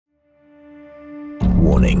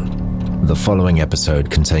Warning. The following episode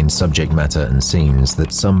contains subject matter and scenes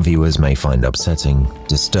that some viewers may find upsetting,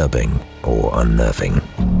 disturbing, or unnerving.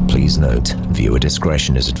 Please note, viewer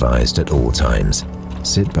discretion is advised at all times.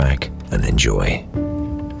 Sit back and enjoy.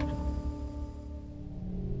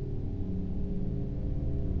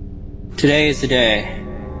 Today is the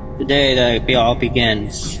day that it all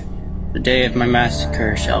begins. The day of my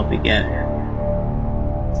massacre shall begin.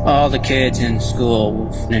 All the kids in school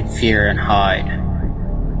will in fear and hide.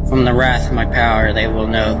 From the wrath of my power they will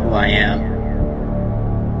know who I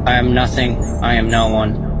am. I am nothing, I am no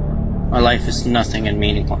one. My life is nothing and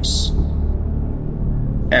meaningless.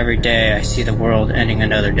 Every day I see the world ending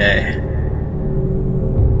another day.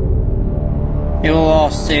 You will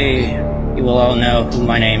all see, you will all know who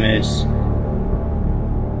my name is.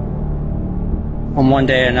 On one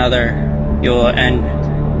day or another, you will end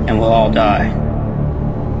and we'll all die.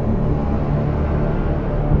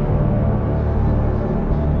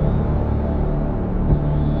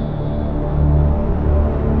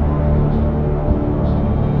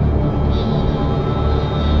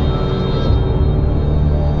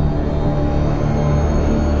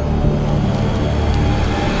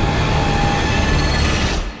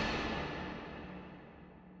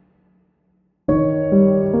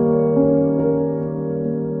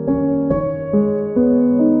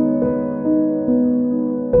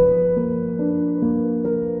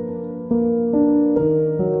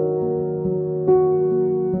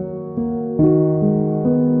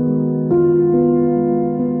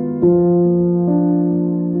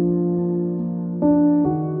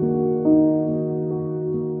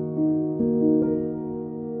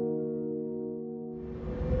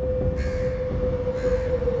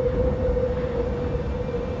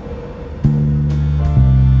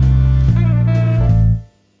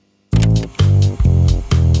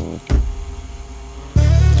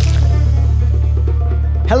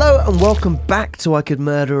 Welcome back to I Could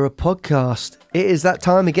Murder a Podcast. It is that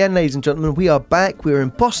time again, ladies and gentlemen. We are back. We're in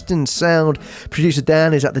Boston Sound. Producer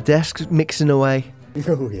Dan is at the desk mixing away.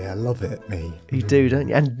 Oh yeah, I love it, me. You do, don't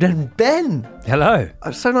you? And then Ben. Hello.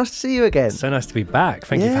 It's so nice to see you again. So nice to be back.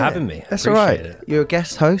 Thank you for having me. That's all right. You're a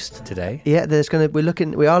guest host today. Yeah,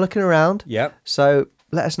 we are looking around. Yep. So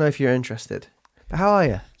let us know if you're interested. But how are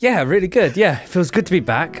you? Yeah, really good. Yeah, it feels good to be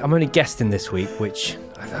back. I'm only guesting this week, which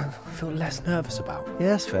I feel less nervous about. Yeah,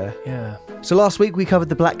 that's fair. Yeah. So last week we covered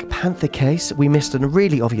the Black Panther case. We missed a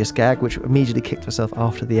really obvious gag, which immediately kicked herself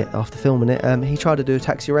after filming it. He tried to do a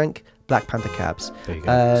taxi rank, Black Panther cabs. There you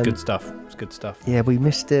go. It's good stuff. It's good stuff. Yeah, we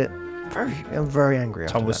missed it. I'm very angry.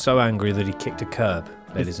 Tom was so angry that he kicked a curb,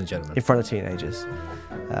 ladies and gentlemen. In front of teenagers.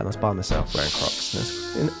 I was by myself wearing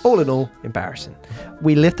Crocs. All in all, embarrassing.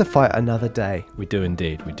 We live to fight another day. We do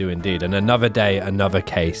indeed. We do indeed. And another day, another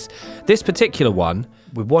case. This particular one,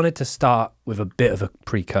 we wanted to start with a bit of a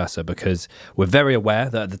precursor because we're very aware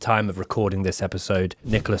that at the time of recording this episode,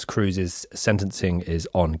 Nikolas Cruz's sentencing is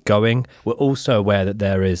ongoing. We're also aware that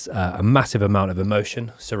there is a massive amount of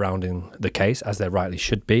emotion surrounding the case, as there rightly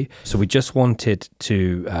should be. So we just wanted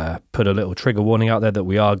to put a little trigger warning out there that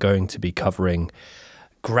we are going to be covering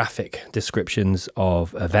graphic descriptions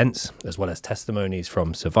of events as well as testimonies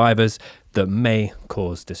from survivors that may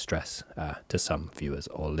cause distress to some viewers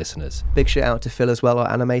or listeners. Big shout out to Phil as well, our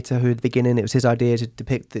animator, who at the beginning it was his idea to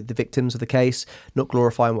depict the victims of the case, not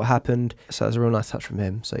glorifying what happened. So it was a real nice touch from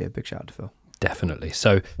him. So yeah, big shout out to Phil. Definitely.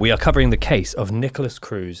 So we are covering the case of Nikolas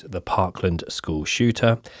Cruz, the Parkland School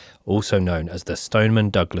Shooter, also known as the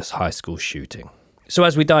Stoneman Douglas High School Shooting. So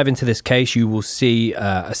as we dive into this case, you will see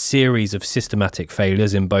a series of systematic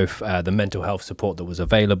failures in both the mental health support that was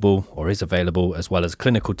available or is available, as well as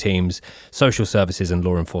clinical teams, social services and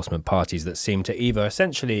law enforcement parties that seem to either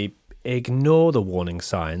essentially ignore the warning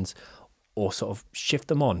signs or sort of shift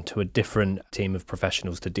them on to a different team of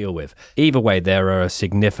professionals to deal with. Either way, there are a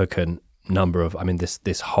significant number of,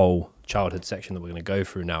 this whole childhood section that we're going to go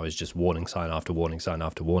through now is just warning sign after warning sign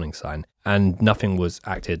after warning sign, and nothing was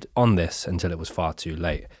acted on this until it was far too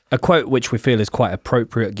late. A quote which we feel is quite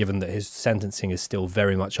appropriate given that his sentencing is still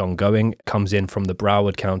very much ongoing comes in from the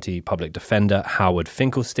Broward County Public Defender Howard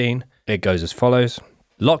Finkelstein. It goes as follows: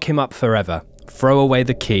 "Lock him up forever, throw away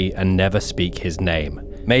the key and never speak his name.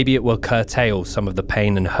 Maybe it will curtail some of the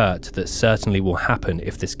pain and hurt that certainly will happen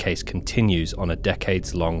if this case continues on a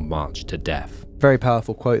decades-long march to death." Very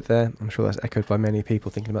powerful quote there. I'm sure that's echoed by many people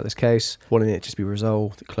thinking about this case, wanting it to just be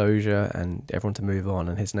resolved, closure, and everyone to move on,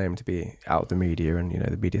 and his name to be out of the media, and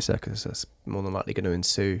the media circus that's more than likely going to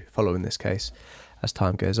ensue following this case as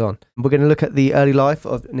time goes on. We're going to look at the early life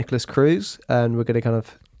of Nikolas Cruz, and we're going to kind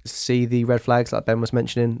of see the red flags like Ben was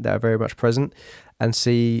mentioning that are very much present, and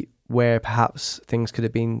see where perhaps things could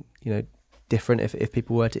have been, different if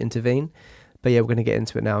people were to intervene. But yeah, we're going to get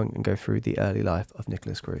into it now and go through the early life of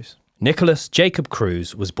Nikolas Cruz. Nikolas Jacob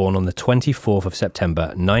Cruz was born on the 24th of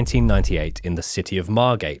September 1998 in the city of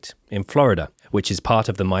Margate in Florida, which is part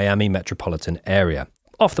of the Miami metropolitan area.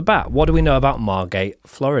 Off the bat, what do we know about Margate,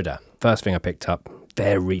 Florida? First thing I picked up,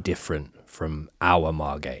 very different from our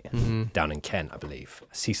Margate, down in Kent, I believe.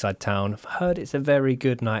 A seaside town. I've heard it's a very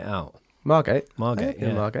good night out. Margate,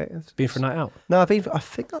 yeah. Margate. Been for a night out? No, I think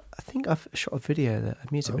I've shot a video there,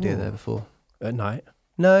 a music video there before. At night?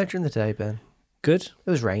 No, during the day, Ben. Good. It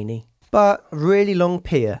was rainy, but really long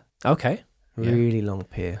pier. Okay. Really long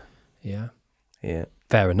pier. Yeah. Yeah.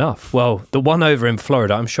 Fair enough. Well, the one over in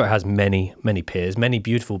Florida, I'm sure it has many, many piers, many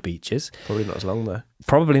beautiful beaches. Probably not as long though.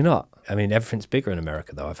 Probably not. I mean, everything's bigger in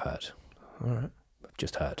America, though, I've heard. All right. I've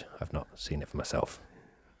just heard. I've not seen it for myself.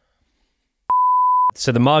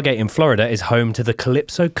 So the Margate in Florida is home to the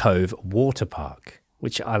Calypso Cove Water Park,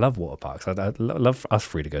 which I love water parks. I'd love us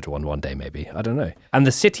three to go to one day, maybe. I don't know. And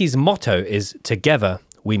the city's motto is, "Together,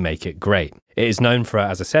 we make it great." It is known for,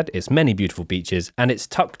 as I said, its many beautiful beaches, and it's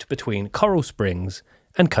tucked between Coral Springs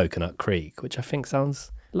and Coconut Creek, which I think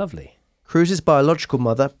sounds lovely. Cruz's biological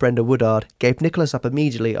mother, Brenda Woodard, gave Nikolas up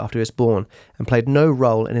immediately after he was born and played no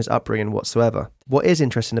role in his upbringing whatsoever. What is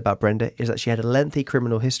interesting about Brenda is that she had a lengthy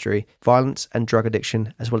criminal history, violence and drug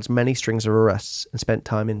addiction, as well as many strings of arrests, and spent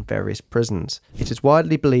time in various prisons. It is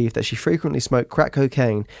widely believed that she frequently smoked crack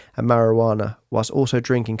cocaine and marijuana, whilst also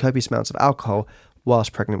drinking copious amounts of alcohol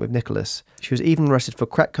whilst pregnant with Nikolas. She was even arrested for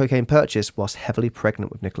crack cocaine purchase whilst heavily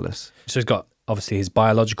pregnant with Nikolas. So he's got obviously his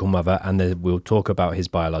biological mother, and then we'll talk about his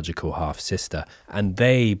biological half-sister. And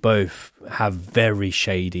they both have very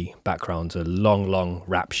shady backgrounds, a long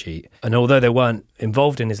rap sheet. And although they weren't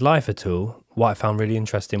involved in his life at all, what I found really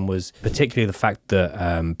interesting was particularly the fact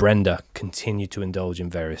that Brenda continued to indulge in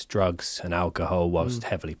various drugs and alcohol whilst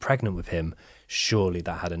heavily pregnant with him. Surely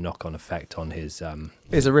that had a knock-on effect on his...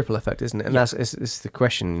 It's a ripple effect, isn't it? And it's the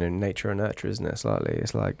question in nature and nurture, isn't it? Slightly.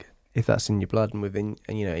 It's like, if that's in your blood and within,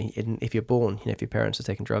 and if you're born, if your parents are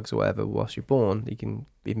taking drugs or whatever whilst you're born, you can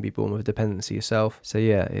even be born with a dependency yourself. So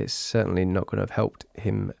yeah, it's certainly not going to have helped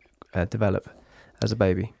him develop as a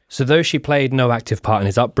baby. So though she played no active part in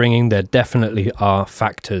his upbringing, there definitely are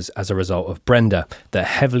factors as a result of Brenda that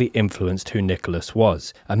heavily influenced who Nikolas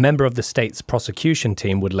was. A member of the state's prosecution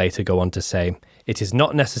team would later go on to say, "It is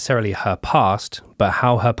not necessarily her past, but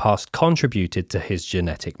how her past contributed to his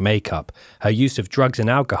genetic makeup, her use of drugs and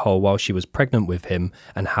alcohol while she was pregnant with him,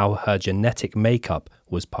 and how her genetic makeup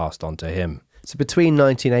was passed on to him." So between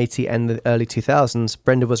 1980 and the early 2000s,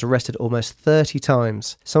 Brenda was arrested almost 30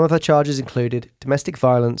 times. Some of her charges included domestic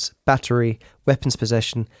violence, battery, weapons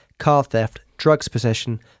possession, car theft, drugs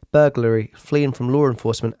possession, burglary, fleeing from law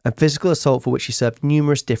enforcement, and physical assault, for which she served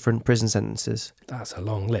numerous different prison sentences. That's a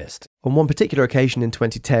long list. On one particular occasion in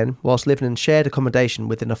 2010, whilst living in shared accommodation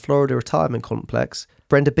within a Florida retirement complex,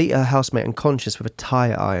 Brenda beat her housemate unconscious with a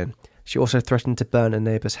tire iron. She also threatened to burn a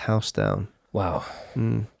neighbour's house down. Wow.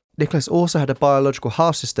 Nikolas also had a biological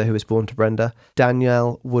half-sister who was born to Brenda,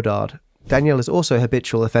 Danielle Woodard. Danielle is also a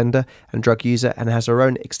habitual offender and drug user and has her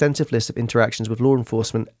own extensive list of interactions with law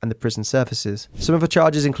enforcement and the prison services. Some of her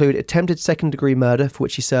charges include attempted second-degree murder, for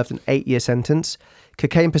which she served an 8-year sentence,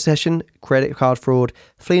 cocaine possession, credit card fraud,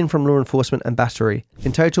 fleeing from law enforcement, and battery.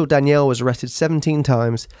 In total, Danielle was arrested 17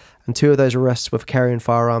 times, and 2 of those arrests were for carrying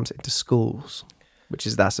firearms into schools.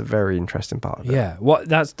 That's a very interesting part of it. Yeah,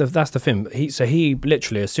 that's the thing. He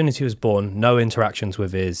literally, as soon as he was born, no interactions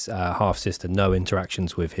with his half sister, no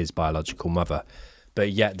interactions with his biological mother,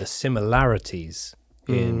 but yet the similarities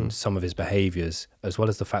in some of his behaviours, as well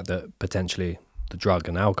as the fact that potentially the drug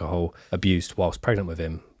and alcohol abuse whilst pregnant with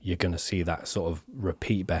him, you're going to see that sort of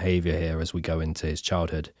repeat behaviour here as we go into his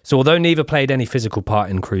childhood. So although neither played any physical part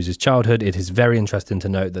in Cruz's childhood, it is very interesting to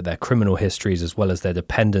note that their criminal histories as well as their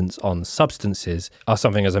dependence on substances are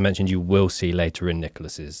something, as I mentioned, you will see later in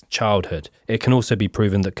Nikolas's childhood. It can also be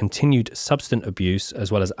proven that continued substance abuse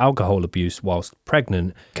as well as alcohol abuse whilst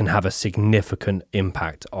pregnant can have a significant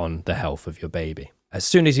impact on the health of your baby. As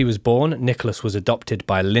soon as he was born, Nikolas was adopted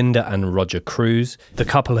by Linda and Roger Cruz. The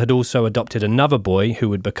couple had also adopted another boy who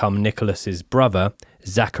would become Nikolas's brother,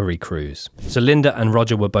 Zachary Cruz. So Linda and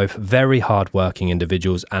Roger were both very hard-working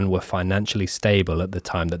individuals and were financially stable at the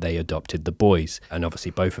time that they adopted the boys. And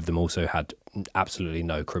obviously both of them also had absolutely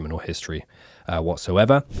no criminal history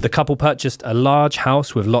whatsoever. The couple purchased a large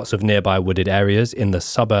house with lots of nearby wooded areas in the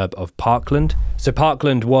suburb of Parkland. So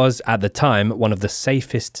Parkland was, at the time, one of the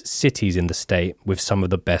safest cities in the state with some of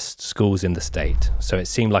the best schools in the state. So it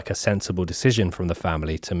seemed like a sensible decision from the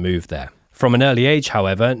family to move there. From an early age,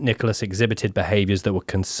 however, Nikolas exhibited behaviours that were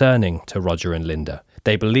concerning to Roger and Linda.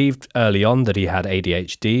 They believed early on that he had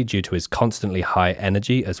ADHD due to his constantly high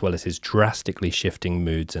energy as well as his drastically shifting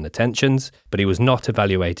moods and attentions, but he was not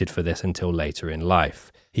evaluated for this until later in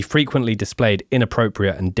life. He frequently displayed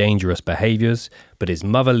inappropriate and dangerous behaviours, but his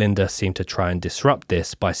mother Linda seemed to try and disrupt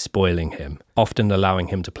this by spoiling him, often allowing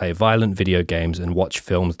him to play violent video games and watch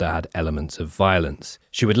films that had elements of violence.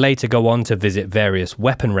 She would later go on to visit various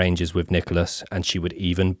weapon ranges with Nikolas, and she would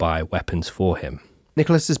even buy weapons for him.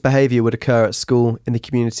 Nikolas's behaviour would occur at school, in the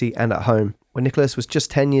community and at home. When Nikolas was just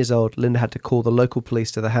 10 years old, Linda had to call the local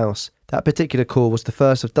police to the house. That particular call was the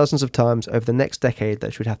first of dozens of times over the next decade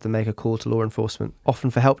that she would have to make a call to law enforcement, often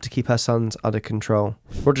for help to keep her sons under control.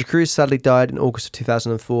 Roger Cruz sadly died in August of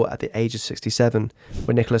 2004 at the age of 67,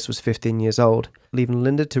 when Nikolas was 15 years old, leaving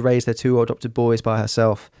Linda to raise their 2 adopted boys by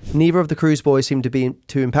herself. Neither of the Cruz boys seemed to be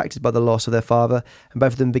too impacted by the loss of their father, and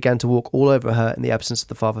both of them began to walk all over her in the absence of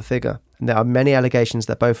the father figure. And there are many allegations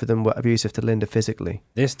that both of them were abusive to Linda physically.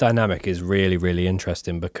 This dynamic is really, really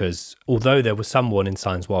interesting because although there was some warning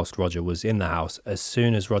signs whilst Roger was in the house, as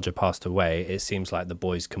soon as Roger passed away, it seems like the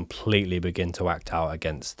boys completely begin to act out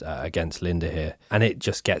against Linda here. And it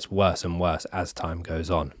just gets worse and worse as time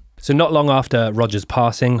goes on. So not long after Roger's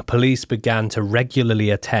passing, police began to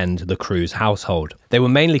regularly attend the Cruz household. They were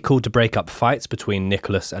mainly called to break up fights between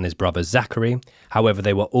Nikolas and his brother Zachary. However,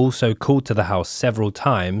 they were also called to the house several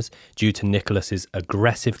times due to Nikolas's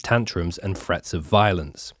aggressive tantrums and threats of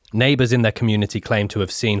violence. Neighbours in their community claim to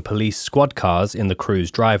have seen police squad cars in the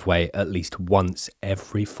Cruz driveway at least once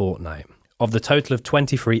every fortnight. Of the total of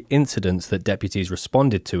 23 incidents that deputies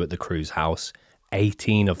responded to at the Cruz house,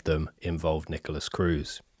 18 of them involved Nikolas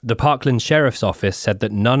Cruz. The Parkland Sheriff's Office said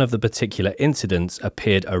that none of the particular incidents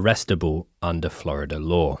appeared arrestable under Florida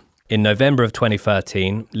law. In November of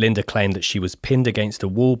 2013, Linda claimed that she was pinned against a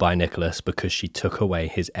wall by Nikolas because she took away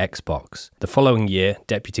his Xbox. The following year,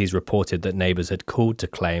 deputies reported that neighbours had called to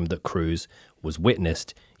claim that Cruz was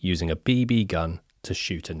witnessed using a BB gun to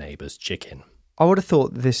shoot a neighbour's chicken. I would have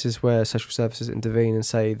thought this is where social services intervene and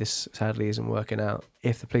say this sadly isn't working out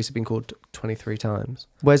if the police have been called 23 times.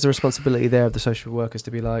 Where's the responsibility there of the social workers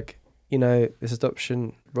to be like, you know, this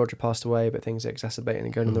adoption, Roger passed away, but things are exacerbating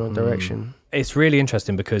and going in the wrong direction? It's really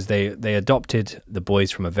interesting because they adopted the boys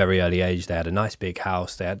from a very early age. They had a nice big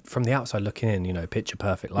house. They had, from the outside looking in, you know, picture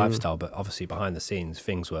perfect lifestyle, but obviously behind the scenes,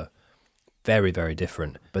 things were very, very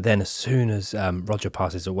different. But then as soon as Roger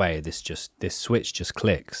passes away, this switch just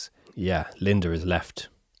clicks. Yeah, Linda is left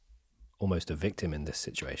almost a victim in this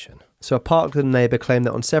situation. So a Parkland neighbour claimed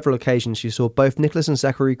that on several occasions she saw both Nikolas and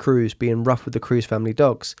Zachary Cruz being rough with the Cruz family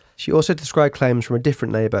dogs. She also described claims from a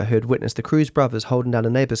different neighbour who had witnessed the Cruz brothers holding down a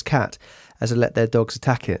neighbour's cat as they let their dogs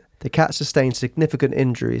attack it. The cat sustained significant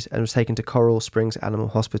injuries and was taken to Coral Springs Animal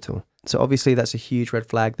Hospital. So obviously that's a huge red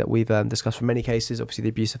flag that we've discussed for many cases, obviously the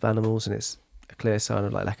abuse of animals, and it's a clear sign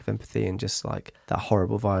of like lack of empathy and just like that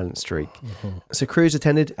horrible violent streak. So Cruz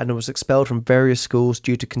attended and was expelled from various schools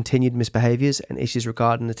due to continued misbehaviours and issues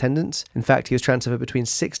regarding attendance. In fact, he was transferred between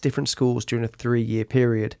 6 different schools during a 3-year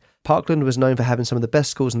period. Parkland was known for having some of the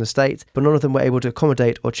best schools in the state, but none of them were able to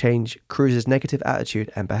accommodate or change Cruz's negative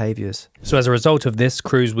attitude and behaviours. So as a result of this,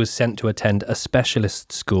 Cruz was sent to attend a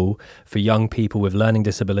specialist school for young people with learning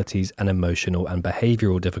disabilities and emotional and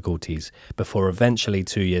behavioural difficulties, before eventually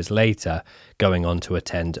 2 years later going on to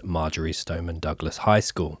attend Marjorie Stoneman Douglas High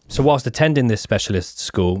School. So whilst attending this specialist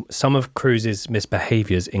school, some of Cruz's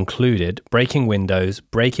misbehaviours included breaking windows,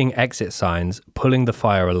 breaking exit signs, pulling the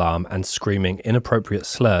fire alarm and screaming inappropriate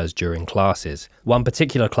slurs during classes. One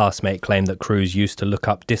particular classmate claimed that Cruz used to look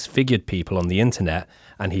up disfigured people on the internet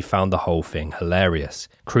and he found the whole thing hilarious.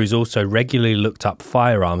 Cruz also regularly looked up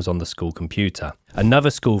firearms on the school computer. Another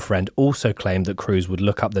school friend also claimed that Cruz would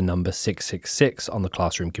look up the number 666 on the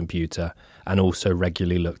classroom computer and also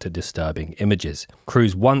regularly looked at disturbing images.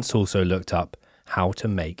 Cruz once also looked up how to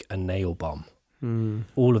make a nail bomb.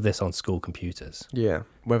 All of this on school computers. Yeah,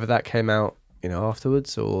 whether that came out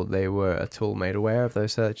afterwards, or they were at all made aware of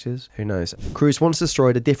those searches, who knows. Cruz once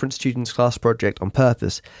destroyed a different student's class project on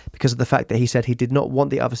purpose because of the fact that he said he did not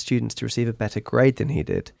want the other students to receive a better grade than he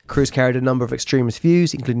did. Cruz carried a number of extremist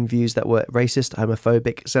views, including views that were racist,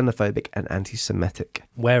 homophobic, xenophobic and anti-Semitic.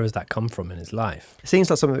 Where has that come from in his life? It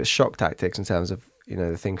seems like some of it's shock tactics in terms of,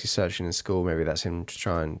 the things he's searching in school. Maybe that's him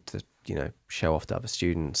trying to, show off to other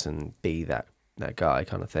students and be that guy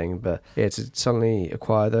kind of thing. But yeah, to suddenly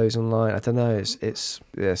acquire those online, I don't know, it's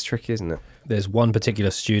tricky, isn't it? There's one particular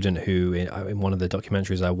student who in one of the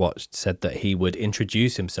documentaries I watched said that he would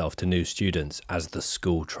introduce himself to new students as the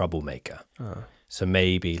school troublemaker. So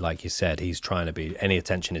maybe, like you said, he's trying to be, any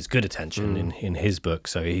attention is good attention in his book,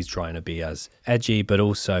 so he's trying to be as edgy, but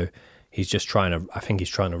also he's just trying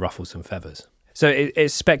to ruffle some feathers. So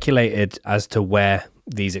it's speculated as to where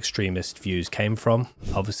these extremist views came from.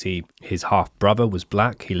 Obviously, his half-brother was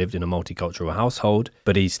black. He lived in a multicultural household,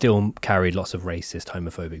 but he still carried lots of racist,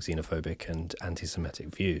 homophobic, xenophobic and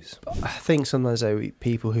anti-Semitic views. I think sometimes though,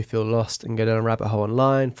 people who feel lost and go down a rabbit hole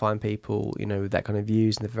online find people, you know, with that kind of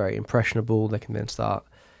views, and they're very impressionable. They can then start,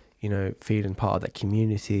 you know, feeling part of that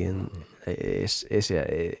community, and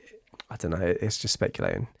I don't know, it's just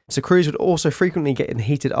speculating. So Cruz would also frequently get in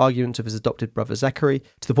heated arguments with his adopted brother Zachary,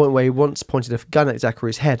 to the point where he once pointed a gun at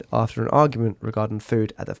Zachary's head after an argument regarding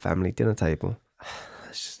food at the family dinner table.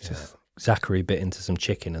 Zachary bit into some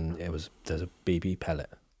chicken, and there's a BB pellet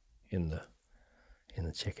in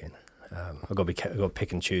the chicken. I've got to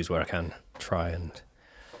pick and choose where I can try and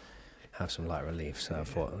have some light relief. So I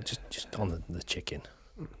thought just on the chicken.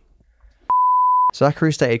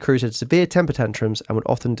 Zachary stated Cruz had severe temper tantrums and would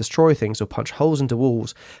often destroy things or punch holes into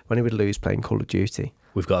walls when he would lose playing Call of Duty.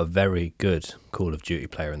 We've got a very good Call of Duty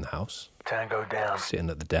player in the house. Tango down. Sitting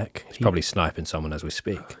at the deck. He's probably sniping someone as we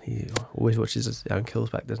speak. He always watches his own kills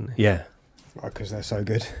back, doesn't he? Yeah. Because they're so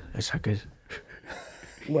good. It's so good.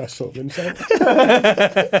 Worst sort of insult.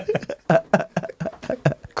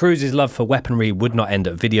 Cruz's love for weaponry would not end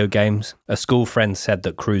at video games. A school friend said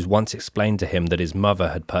that Cruz once explained to him that his mother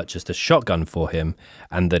had purchased a shotgun for him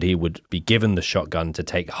and that he would be given the shotgun to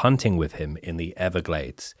take hunting with him in the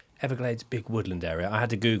Everglades. Everglades, big woodland area. I had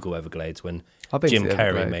to Google Everglades when Jim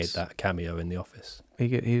Carrey made that cameo in The Office.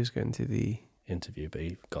 He was going to the interview, but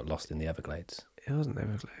he got lost in the Everglades. It wasn't the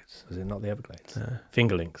Everglades. Was it not the Everglades? No.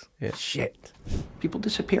 Finger Lakes. Yeah. Shit. People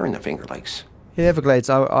disappear in the Finger Lakes. In the Everglades,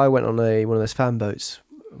 I went on one of those fan boats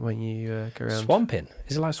when you go around. Swamping?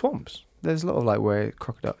 Is it like swamps? There's a lot of like where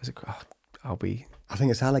crocodile is. I think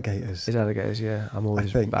it's alligators. It's alligators, yeah. I'm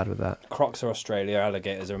always bad with that. Crocs are Australia,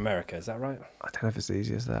 alligators are America. Is that right? I don't know if it's as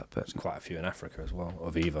easy as that, but there's quite a few in Africa as well. Or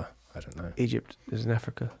Viva, I don't know. Egypt is in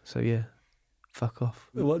Africa, so yeah. Fuck off.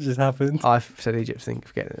 What just happened? I've said Egypt,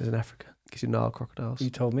 forgetting it was in Africa. Because you Nile crocodiles. You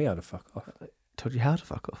told me how to fuck off. I told you how to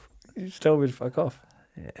fuck off. You just told me to fuck off.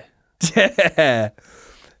 Yeah. Yeah.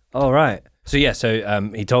 All right. So yeah,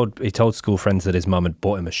 he told school friends that his mum had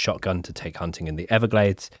bought him a shotgun to take hunting in the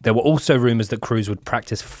Everglades. There were also rumours that Cruz would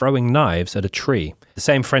practice throwing knives at a tree. The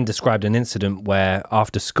same friend described an incident where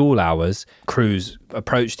after school hours, Cruz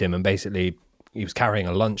approached him and basically he was carrying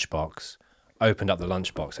a lunchbox, opened up the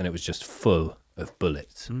lunchbox and it was just full of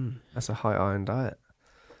bullets. That's a high iron diet.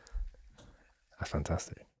 That's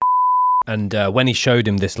fantastic. And when he showed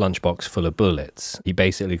him this lunchbox full of bullets, he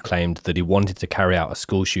basically claimed that he wanted to carry out a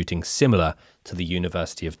school shooting similar to the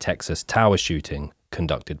University of Texas tower shooting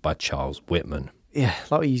conducted by Charles Whitman. Yeah,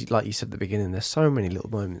 like you said at the beginning, there's so many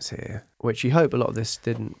little moments here, which you hope a lot of this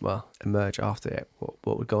didn't, emerge after it.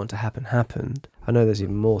 What would go on to happen happened. I know there's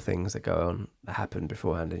even more things that go on that happened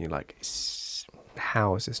beforehand, and you're like,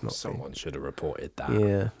 how is this not? Someone should have reported that.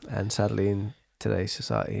 Yeah, and sadly in today's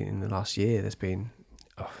society, in the last year, there's been...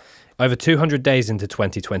 Over 200 days into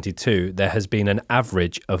 2022, there has been an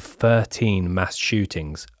average of 13 mass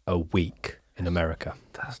shootings a week in America.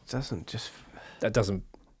 That doesn't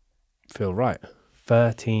feel right.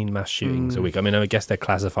 13 mass shootings a week. I mean, I guess they're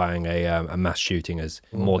classifying a mass shooting as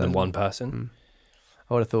more than one person.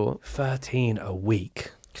 I would have thought 13 a week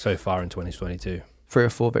so far in 2022. 3 or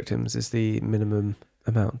 4 victims is the minimum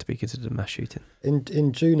amount to be considered a mass shooting.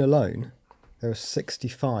 In June alone, there were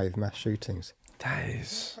 65 mass shootings. That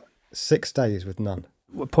is... 6 days with none.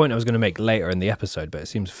 A point I was going to make later in the episode, but it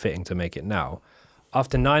seems fitting to make it now.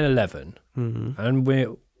 After 9/11, and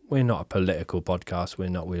we're not a political podcast, we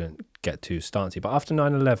don't get too stancy, but after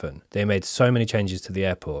 9/11, they made so many changes to the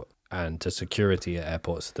airport and to security at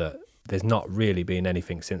airports that there's not really been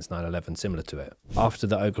anything since 9/11 similar to it. After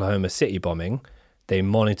the Oklahoma City bombing, they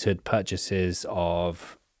monitored purchases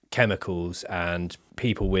of chemicals and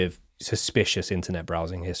people with suspicious internet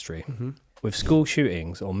browsing history. With school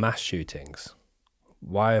shootings or mass shootings,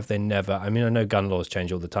 why have they never... I mean, I know gun laws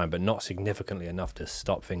change all the time, but not significantly enough to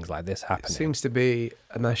stop things like this happening. It seems to be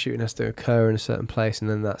a mass shooting has to occur in a certain place, and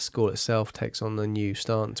then that school itself takes on the new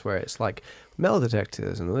stance where it's like metal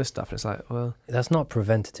detectors and all this stuff. And it's like, well... That's not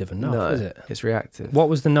preventative enough, is it? It's reactive. What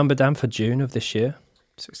was the number, Dan, for June of this year?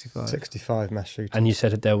 65. 65 mass shootings. And you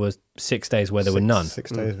said that there was 6 days where there were none. 6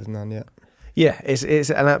 days with none, yeah. Yeah, it's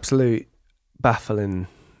an absolute baffling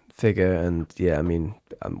figure, and yeah, I mean,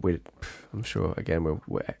 I'm sure again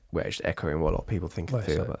we're just echoing what a lot of people think and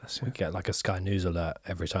feel about this. Yeah. We get like a Sky News alert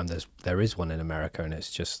every time there is one in America, and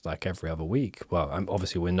it's just like every other week. Well,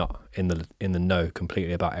 obviously we're not in the know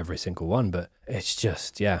completely about every single one, but it's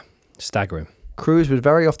just staggering. Cruz would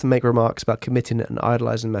very often make remarks about committing and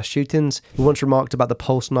idolizing mass shootings. He once remarked about the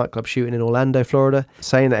Pulse nightclub shooting in Orlando, Florida,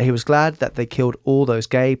 saying that he was glad that they killed all those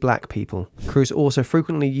gay black people. Cruz also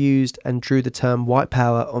frequently used and drew the term white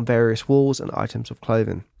power on various walls and items of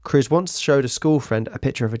clothing. Cruz once showed a school friend a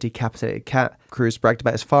picture of a decapitated cat. Cruz bragged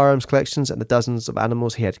about his firearms collections and the dozens of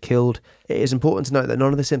animals he had killed. It is important to note that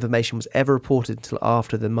none of this information was ever reported until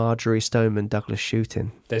after the Marjorie Stoneman Douglas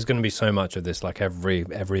shooting. There's going to be so much of this, like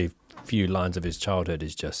every few lines of his childhood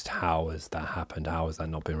is just, how has that happened? How has that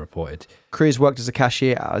not been reported? Cruz worked as a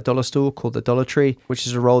cashier at a dollar store called the Dollar Tree, which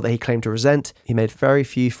is a role that he claimed to resent. He made very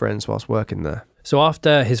few friends whilst working there. So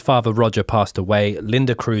after his father Roger passed away,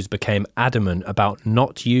 Linda Cruz became adamant about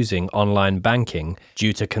not using online banking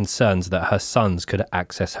due to concerns that her sons could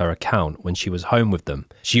access her account when she was home with them.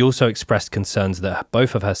 She also expressed concerns that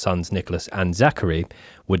both of her sons, Nikolas and Zachary,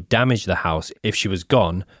 would damage the house if she was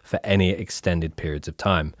gone for any extended periods of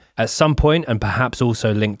time. At some point, and perhaps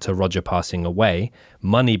also linked to Roger passing away,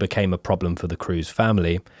 money became a problem for the Cruz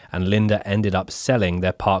family, and Linda ended up selling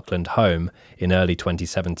their Parkland home in early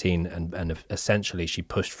 2017, and essentially she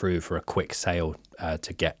pushed through for a quick sale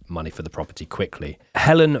to get money for the property quickly.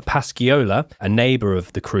 Helen Pasquiola, a neighbour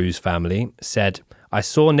of the Cruz family, said, "I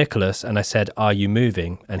saw Nikolas and I said, 'Are you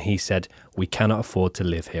moving?' And he said, 'We cannot afford to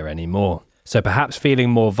live here anymore.'" So perhaps feeling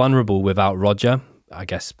more vulnerable without Roger, I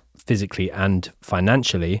guess physically and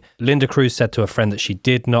financially, Linda Cruz said to a friend that she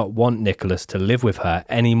did not want Nikolas to live with her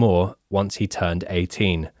anymore once he turned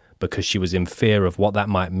 18, because she was in fear of what that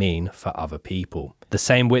might mean for other people. The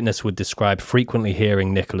same witness would describe frequently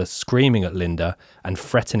hearing Nikolas screaming at Linda and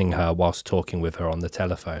threatening her whilst talking with her on the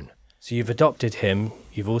telephone. So you've adopted him,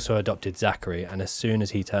 you've also adopted Zachary, and as soon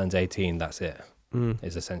as he turns 18, that's it.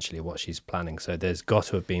 Is essentially what she's planning. So there's got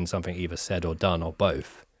to have been something either said or done or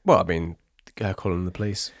both. Well, I mean, calling the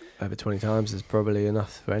police over 20 times is probably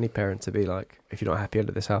enough for any parent to be like, if you're not happy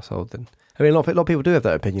under this household, then... I mean, a lot of people do have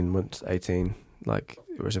that opinion once 18. Like,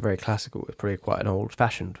 it was a very classical, it's probably quite an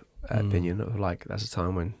old-fashioned opinion of like, that's a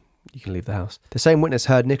time when you can leave the house. The same witness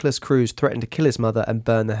heard Nikolas Cruz threaten to kill his mother and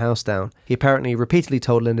burn the house down. He apparently repeatedly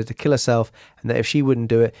told Linda to kill herself, and that if she wouldn't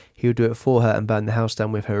do it, he would do it for her and burn the house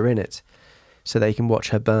down with her in it, so that he can watch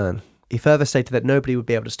her burn. He further stated that nobody would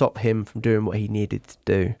be able to stop him from doing what he needed to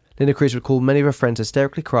do. Linda Cruz recalled many of her friends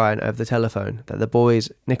hysterically crying over the telephone that the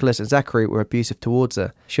boys, Nikolas and Zachary, were abusive towards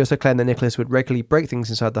her. She also claimed that Nikolas would regularly break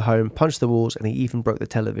things inside the home, punch the walls, and he even broke the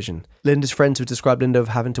television. Linda's friends would describe Linda of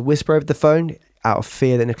having to whisper over the phone out of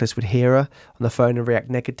fear that Nikolas would hear her on the phone and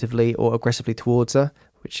react negatively or aggressively towards her.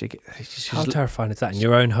 How terrifying is that in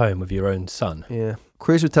your own home with your own son? Yeah.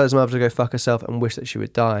 Cruz would tell his mother to go fuck herself and wish that she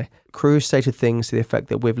would die. Cruz stated things to the effect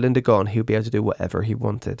that with Linda gone, he would be able to do whatever he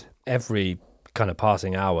wanted. Every kind of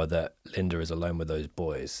passing hour that Linda is alone with those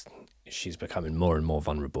boys, she's becoming more and more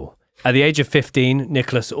vulnerable. At the age of 15,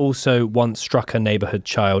 Nikolas also once struck a neighbourhood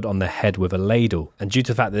child on the head with a ladle. And due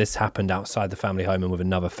to the fact that this happened outside the family home and with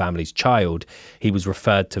another family's child, he was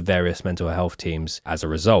referred to various mental health teams as a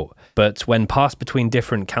result. But when passed between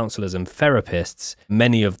different counsellors and therapists,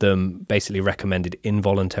 many of them basically recommended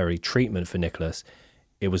involuntary treatment for Nikolas.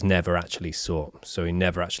 It was never actually sought. So he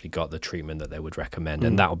never actually got the treatment that they would recommend.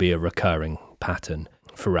 And that will be a recurring pattern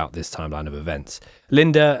throughout this timeline of events.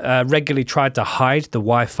 Linda regularly tried to hide the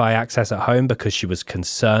Wi-Fi access at home because she was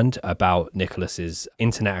concerned about Nikolas's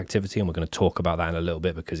internet activity, and we're going to talk about that in a little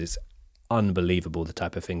bit because it's unbelievable the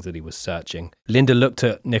type of things that he was searching. Linda looked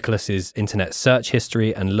at Nikolas's internet search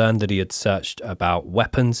history and learned that he had searched about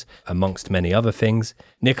weapons, amongst many other things.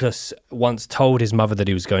 Nikolas once told his mother that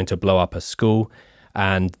he was going to blow up a school,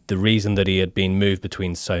 and the reason that he had been moved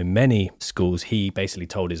between so many schools, he basically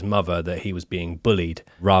told his mother that he was being bullied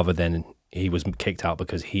rather than he was kicked out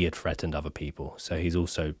because he had threatened other people. So he's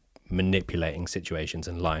also manipulating situations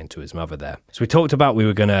and lying to his mother there. So we talked about we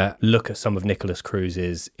were going to look at some of Nikolas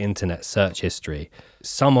Cruz's internet search history.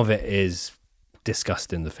 Some of it is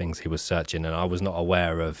disgusting, the things he was searching, and I was not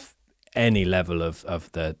aware of any level of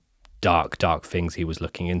the dark things he was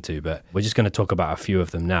looking into, but we're just going to talk about a few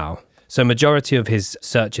of them now. So majority of his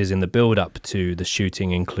searches in the build-up to the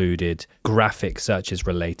shooting included graphic searches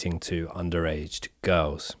relating to underage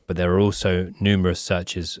girls. But there are also numerous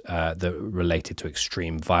searches that related to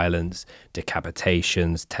extreme violence,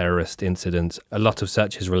 decapitations, terrorist incidents, a lot of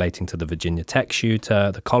searches relating to the Virginia Tech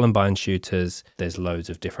shooter, the Columbine shooters. There's loads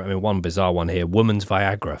of different, one bizarre one here, woman's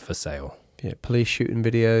Viagra for sale. Yeah, police shooting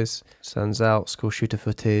videos, stands out, school shooter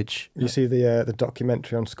footage. You see the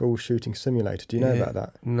documentary on School Shooting Simulator. Do you know about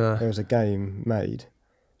that? No. There was a game made,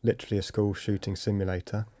 literally a school shooting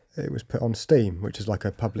simulator. it was put on Steam, which is like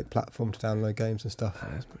a public platform to download games and stuff.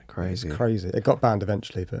 That's crazy. It's crazy. It got banned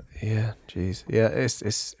eventually, but yeah, jeez. Yeah,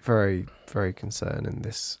 it's very, very concerning,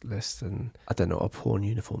 this list, and I don't know what a porn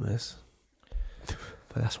uniform is, but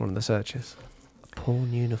that's one of the searches. A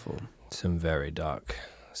porn uniform. Some very dark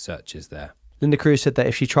searches there. Linda Cruz said that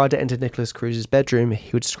if she tried to enter Nikolas Cruz's bedroom,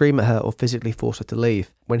 he would scream at her or physically force her to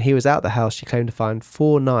leave. When he was out the house, she claimed to find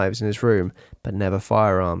 4 knives in his room, but never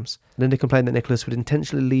firearms. Linda complained that Nikolas would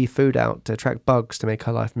intentionally leave food out to attract bugs to make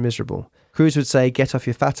her life miserable. Cruz would say, "Get off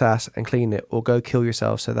your fat ass and clean it, or go kill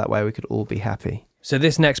yourself so that way we could all be happy." So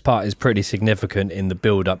this next part is pretty significant in the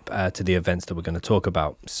build-up to the events that we're going to talk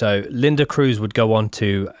about. So Linda Cruz would go on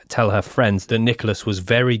to tell her friends that Nikolas was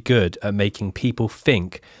very good at making people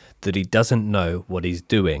think that he doesn't know what he's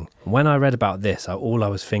doing. When I read about this, all I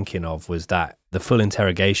was thinking of was that the full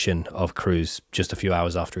interrogation of Cruz just a few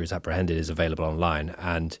hours after he was apprehended is available online,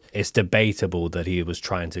 and it's debatable that he was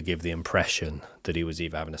trying to give the impression that he was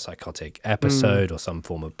either having a psychotic episode or some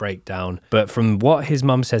form of breakdown. But from what his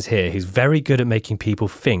mum says here, he's very good at making people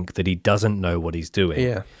think that he doesn't know what he's doing.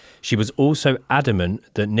 Yeah. She was also adamant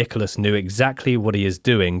that Nikolas knew exactly what he is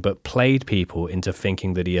doing, but played people into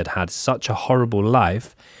thinking that he had had such a horrible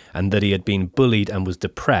life and that he had been bullied and was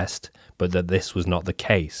depressed, but that this was not the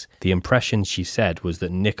case. The impression, she said, was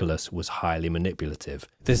that Nikolas was highly manipulative.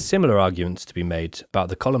 There's similar arguments to be made about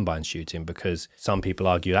the Columbine shooting, because some people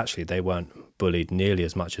argue actually they weren't bullied nearly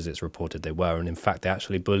as much as it's reported they were, and in fact they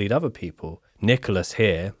actually bullied other people. Nikolas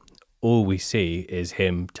here, all we see is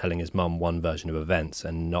him telling his mum one version of events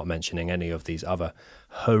and not mentioning any of these other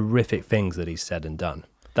horrific things that he's said and done.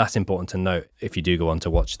 That's important to note if you do go on to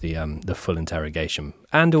watch the full interrogation,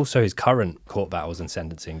 and also his current court battles and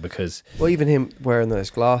sentencing, because... Well, even him wearing those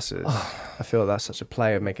glasses, I feel that's such a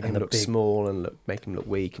play of making him look small and making him look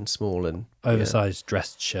weak and small and... Oversized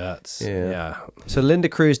dressed shirts. Yeah. So Linda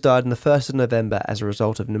Cruz died on the 1st of November as a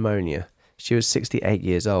result of pneumonia. She was 68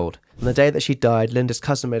 years old. On the day that she died, Linda's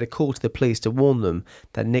cousin made a call to the police to warn them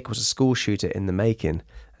that Nick was a school shooter in the making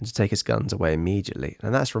and to take his guns away immediately.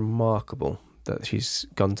 And that's remarkable that she's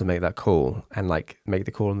gone to make that call and make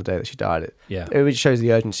the call on the day that she died. It shows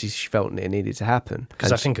the urgency she felt it needed to happen.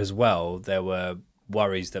 Because I think as well, there were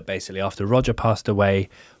worries that basically after Roger passed away,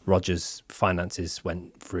 Roger's finances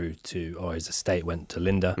went through to, or his estate went to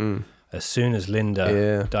Linda. As soon as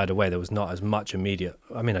Linda died away, there was not as much immediate...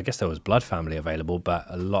 I mean, I guess there was blood family available, but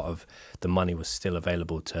a lot of the money was still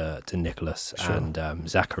available to Nikolas and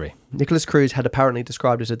Zachary. Nikolas Cruz had apparently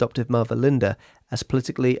described his adoptive mother, Linda, as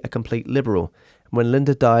politically a complete liberal. And when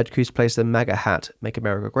Linda died, Cruz placed a MAGA hat, Make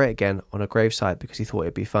America Great Again, on her gravesite because he thought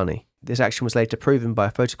it'd be funny. This action was later proven by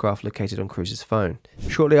a photograph located on Cruz's phone.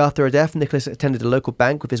 Shortly after her death, Nikolas attended a local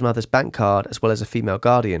bank with his mother's bank card as well as a female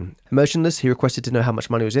guardian. Emotionless, he requested to know how much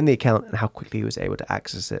money was in the account and how quickly he was able to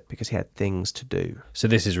access it because he had things to do. So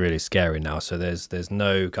this is really scary now. So there's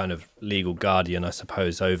no kind of legal guardian, I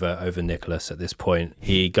suppose, over Nikolas at this point.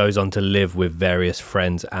 He goes on to live with various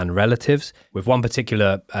friends and relatives, with one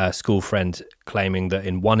particular school friend claiming that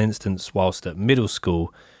in one instance whilst at middle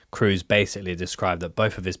school, Cruz basically described that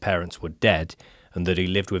both of his parents were dead and that he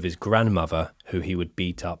lived with his grandmother, who he would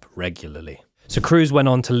beat up regularly. So Cruz went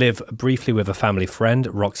on to live briefly with a family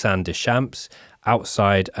friend, Roxanne Deschamps,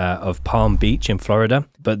 outside of Palm Beach in Florida,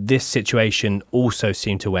 but this situation also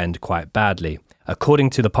seemed to end quite badly. According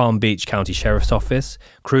to the Palm Beach County Sheriff's Office,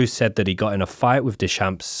 Cruz said that he got in a fight with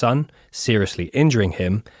Deschamps' son, seriously injuring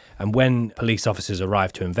him, and when police officers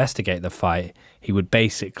arrived to investigate the fight, he would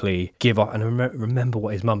basically give up, and remember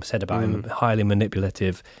what his mum said about him, highly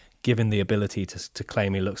manipulative, given the ability to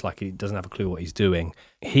claim he looks like he doesn't have a clue what he's doing.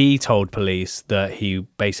 He told police that he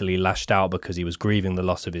basically lashed out because he was grieving the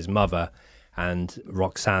loss of his mother, and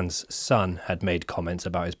Roxanne's son had made comments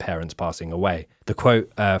about his parents passing away. The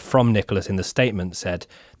quote from Nikolas in the statement said,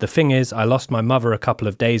 "The thing is, I lost my mother a couple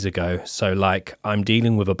of days ago, so I'm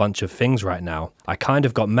dealing with a bunch of things right now. I kind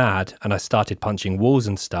of got mad and I started punching walls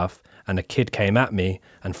and stuff, and a kid came at me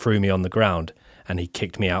and threw me on the ground, and he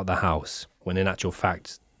kicked me out the house." When in actual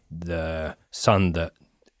fact, the son that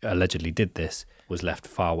allegedly did this was left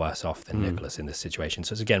far worse off than Nikolas in this situation.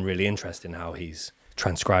 So it's again really interesting how he's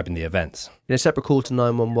transcribing the events. In a separate call to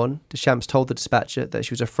 911, Deschamps told the dispatcher that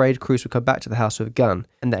she was afraid Cruz would come back to the house with a gun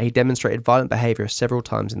and that he demonstrated violent behaviour several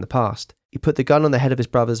times in the past. He put the gun on the head of his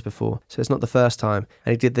brothers before, so it's not the first time,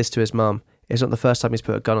 and he did this to his mum. It's not the first time he's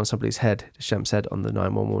put a gun on somebody's head, Deschamps said on the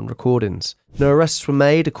 911 recordings. No arrests were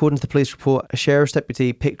made. According to the police report, a sheriff's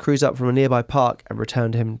deputy picked Cruz up from a nearby park and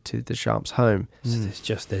returned him to Deschamps' home. So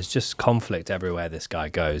there's just conflict everywhere this guy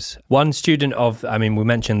goes. One student we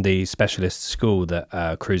mentioned the specialist school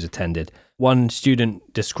that Cruz attended. One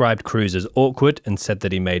student described Cruz as awkward and said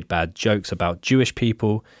that he made bad jokes about Jewish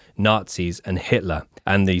people, Nazis and Hitler.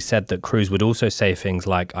 And he said that Cruz would also say things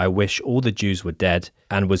like, "I wish all the Jews were dead,"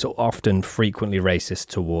 and was often frequently racist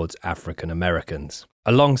towards African Americans.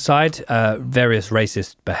 Alongside various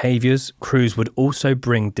racist behaviours, Cruz would also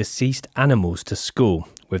bring deceased animals to school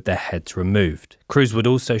with their heads removed. Cruz would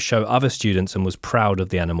also show other students and was proud of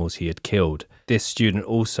the animals he had killed. This student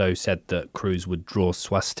also said that Cruz would draw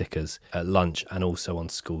swastikas at lunch and also on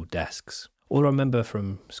school desks. All I remember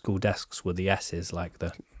from school desks were the S's, like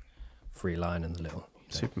the free line and the little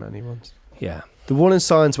Superman-y ones. Yeah. The warning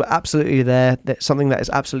signs were absolutely there. Something that is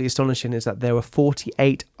absolutely astonishing is that there were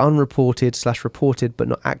 48 unreported/reported but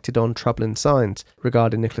not acted on troubling signs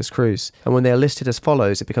regarding Nikolas Cruz. And when they are listed as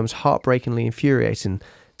follows, it becomes heartbreakingly infuriating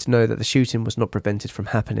to know that the shooting was not prevented from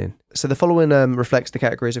happening. So the following reflects the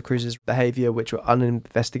categories of Cruz's behaviour which were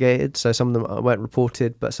uninvestigated. So some of them weren't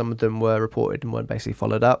reported, but some of them were reported and weren't basically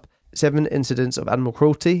followed up. 7 incidents of animal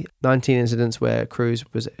cruelty, 19 incidents where Cruz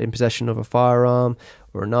was in possession of a firearm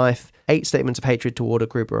or a knife, 8 statements of hatred toward a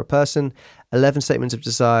group or a person, 11 statements of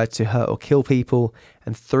desire to hurt or kill people,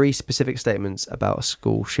 and 3 specific statements about a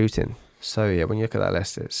school shooting. So yeah, when you look at that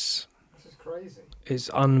list, it's crazy. It's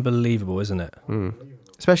unbelievable, isn't it?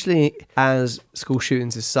 Especially as school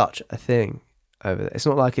shootings is such a thing over there. It's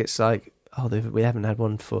not like it's like, oh, we haven't had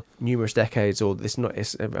one for numerous decades, or it's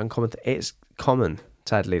uncommon. It's common.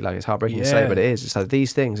 Sadly, like, it's heartbreaking to say, but it is. It's like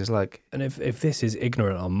these things. It's like, and if this is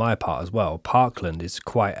ignorant on my part as well, Parkland is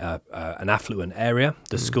quite an affluent area.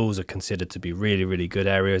 The schools are considered to be really, really good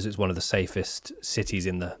areas. It's one of the safest cities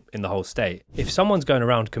in the whole state. If someone's going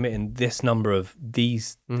around committing this number of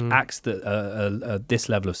these acts that are this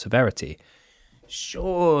level of severity,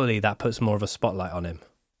 surely that puts more of a spotlight on him.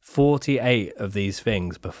 48 of these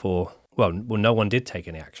things before. Well, no one did take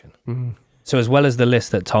any action. So as well as the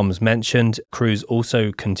list that Tom's mentioned, Cruz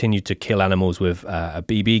also continued to kill animals with a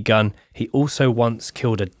BB gun. He also once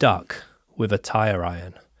killed a duck with a tire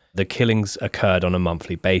iron. The killings occurred on a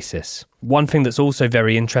monthly basis. One thing that's also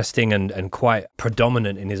very interesting and quite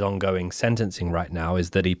predominant in his ongoing sentencing right now is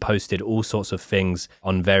that he posted all sorts of things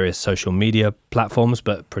on various social media platforms,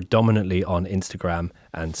 but predominantly on Instagram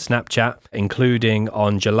and Snapchat, including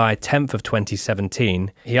on July 10th of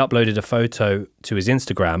 2017, he uploaded a photo to his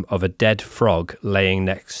Instagram of a dead frog laying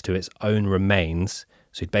next to its own remains.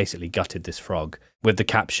 So he'd basically gutted this frog with the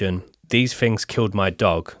caption, "These things killed my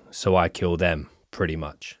dog, so I kill them," pretty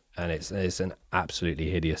much. And it's an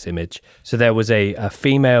absolutely hideous image. So there was a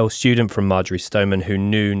female student from Marjory Stoneman who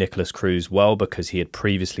knew Nikolas Cruz well because he had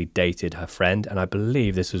previously dated her friend. And I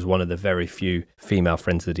believe this was one of the very few female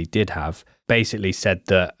friends that he did have. Basically said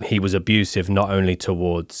that he was abusive not only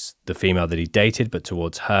towards the female that he dated, but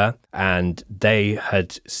towards her. And they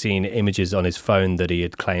had seen images on his phone that he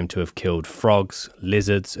had claimed to have killed frogs,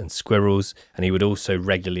 lizards and squirrels. And he would also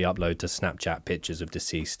regularly upload to Snapchat pictures of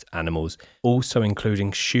deceased animals, also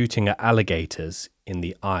including shooting at alligators in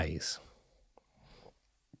the eyes.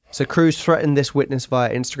 So Cruz threatened this witness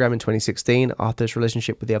via Instagram in 2016 after his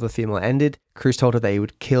relationship with the other female ended. Cruz told her that he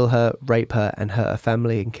would kill her, rape her and hurt her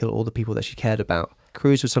family and kill all the people that she cared about.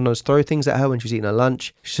 Cruz would sometimes throw things at her when she was eating her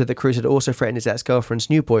lunch. She said that Cruz had also threatened his ex-girlfriend's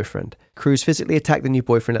new boyfriend. Cruz physically attacked the new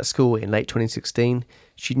boyfriend at school in late 2016.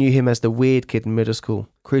 She knew him as the weird kid in middle school.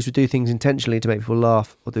 Cruz would do things intentionally to make people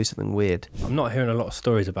laugh or do something weird. I'm not hearing a lot of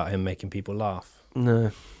stories about him making people laugh.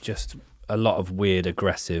 No. Just a lot of weird,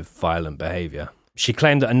 aggressive, violent behaviour. She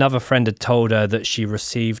claimed that another friend had told her that she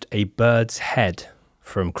received a bird's head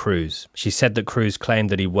from Cruz. She said that Cruz claimed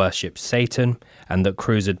that he worshipped Satan and that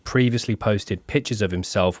Cruz had previously posted pictures of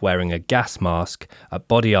himself wearing a gas mask, a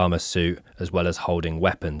body armor suit, as well as holding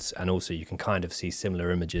weapons. And also you can kind of see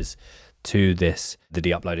similar images to this that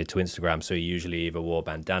he uploaded to Instagram. So he usually either wore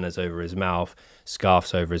bandanas over his mouth,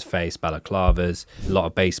 scarves over his face, balaclavas, a lot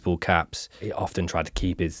of baseball caps. He often tried to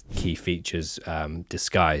keep his key features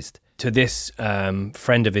disguised. To this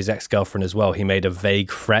friend of his ex-girlfriend as well, he made a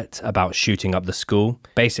vague threat about shooting up the school,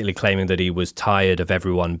 basically claiming that he was tired of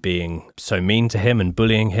everyone being so mean to him and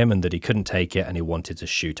bullying him and that he couldn't take it and he wanted to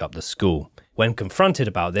shoot up the school. When confronted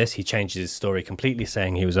about this, he changed his story completely,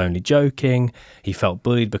 saying he was only joking. He felt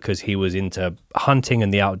bullied because he was into hunting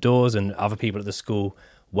and the outdoors and other people at the school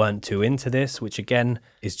weren't too into this, which again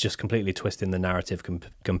is just completely twisting the narrative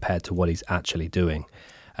compared to what he's actually doing.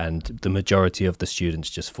 and the majority of the students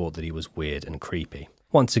just thought that he was weird and creepy.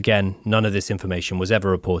 Once again, none of this information was ever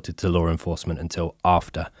reported to law enforcement until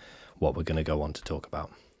after what we're going to go on to talk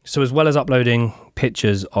about. So as well as uploading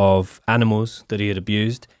pictures of animals that he had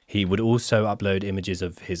abused, he would also upload images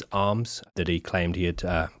of his arms that he claimed he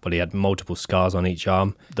had multiple scars on each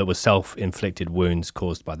arm that were self-inflicted wounds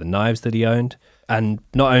caused by the knives that he owned. And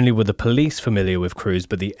not only were the police familiar with Cruz,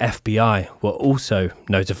 but the FBI were also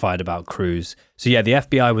notified about Cruz. So yeah, the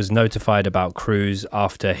FBI was notified about Cruz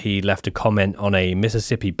after he left a comment on a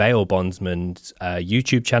Mississippi bail bondsman's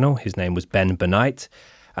YouTube channel. His name was Ben Bonsey,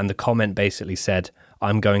 and the comment basically said,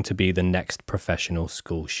 "I'm going to be the next professional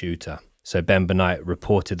school shooter." So Ben Bonsey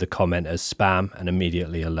reported the comment as spam and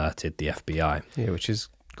immediately alerted the FBI. Yeah, which is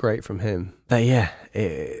great from him. But yeah,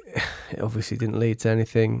 it obviously didn't lead to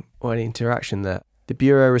anything or any interaction there. The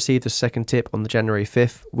Bureau received a second tip on the January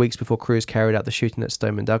 5th, weeks before Cruz carried out the shooting at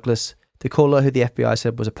Stoneman Douglas. The caller, who the FBI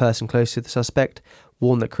said was a person close to the suspect,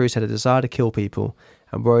 warned that Cruz had a desire to kill people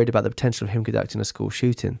and worried about the potential of him conducting a school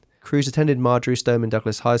shooting. Cruz attended Marjory Stoneman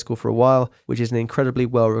Douglas High School for a while, which is an incredibly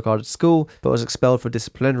well-regarded school, but was expelled for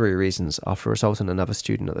disciplinary reasons after assaulting another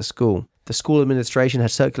student at the school. The school administration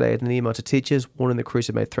had circulated an email to teachers warning that Cruz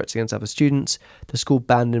had made threats against other students. The school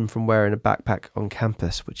banned him from wearing a backpack on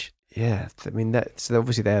campus, which, yeah, I mean, so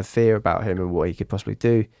obviously they have fear about him and what he could possibly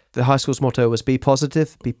do. The high school's motto was be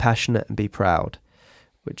positive, be passionate, and be proud,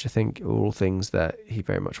 which I think are all things that he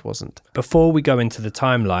very much wasn't. Before we go into the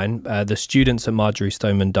timeline, the students at Marjory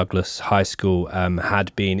Stoneman Douglas High School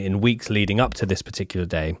had been, in weeks leading up to this particular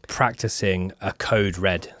day, practicing a code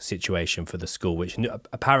red situation for the school, which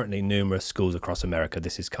apparently numerous schools across America,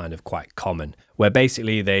 this is kind of quite common, where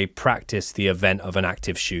basically they practice the event of an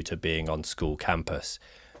active shooter being on school campus.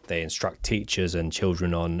 They instruct teachers and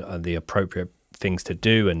children on the appropriate things to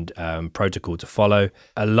do and protocol to follow.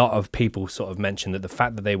 A lot of people sort of mentioned that the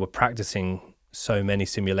fact that they were practicing so many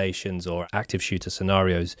simulations or active shooter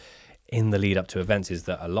scenarios in the lead up to events is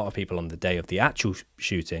that a lot of people on the day of the actual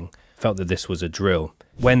shooting felt that this was a drill.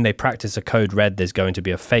 When they practice a code red, there's going to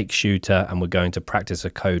be a fake shooter and we're going to practice a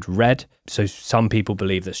code red. So some people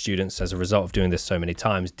believe that students, as a result of doing this so many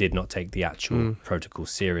times, did not take the actual protocol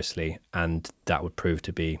seriously, and that would prove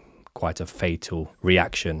to be quite a fatal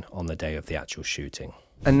reaction on the day of the actual shooting.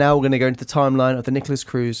 And now we're going to go into the timeline of the Nikolas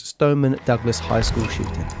Cruz Stoneman Douglas High School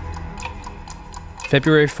shooting.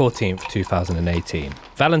 February 14th, 2018.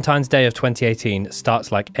 Valentine's Day of 2018 starts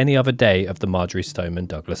like any other day of the Marjory Stoneman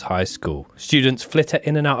Douglas High School. Students flitter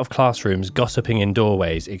in and out of classrooms, gossiping in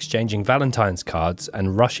doorways, exchanging Valentine's cards,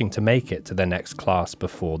 and rushing to make it to their next class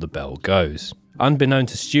before the bell goes. Unbeknown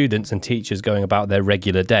to students and teachers going about their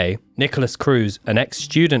regular day, Nikolas Cruz, an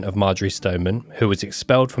ex-student of Marjory Stoneman, who was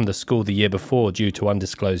expelled from the school the year before due to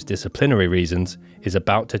undisclosed disciplinary reasons, is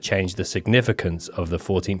about to change the significance of the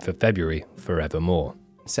 14th of February forevermore.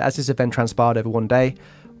 So as this event transpired over one day,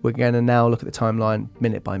 we're going to now look at the timeline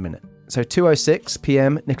minute by minute. So 2:06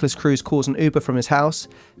 p.m, Nikolas Cruz calls an Uber from his house,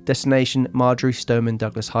 destination Marjory Stoneman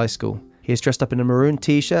Douglas High School. He is dressed up in a maroon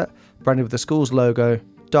t-shirt, branded with the school's logo,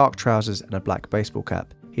 dark trousers and a black baseball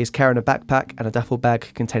cap. He is carrying a backpack and a duffel bag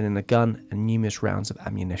containing a gun and numerous rounds of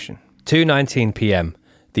ammunition. 2:19 p.m.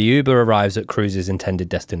 The Uber arrives at Cruz's intended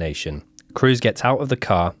destination. Cruz gets out of the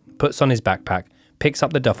car, puts on his backpack, picks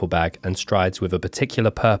up the duffel bag and strides with a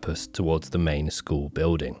particular purpose towards the main school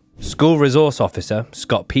building. School resource officer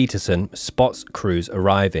Scott Peterson spots Cruz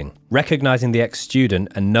arriving. Recognizing the ex-student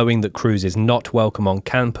and knowing that Cruz is not welcome on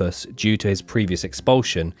campus due to his previous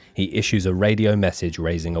expulsion, he issues a radio message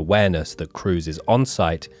raising awareness that Cruz is on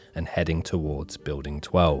site and heading towards Building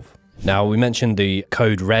 12. Now, we mentioned the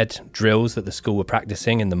Code Red drills that the school were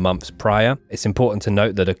practicing in the months prior. It's important to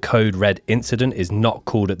note that a Code Red incident is not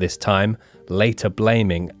called at this time, later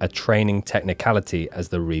blaming a training technicality as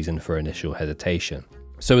the reason for initial hesitation.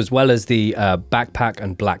 So as well as the backpack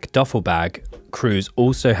and black duffel bag, Cruz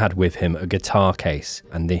also had with him a guitar case,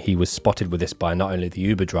 and he was spotted with this by not only the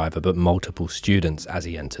Uber driver but multiple students as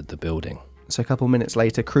he entered the building. So a couple minutes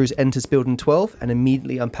later, Cruz enters Building 12 and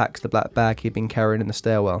immediately unpacks the black bag he'd been carrying in the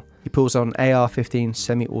stairwell. He pulls on an AR-15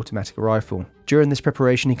 semi-automatic rifle. During this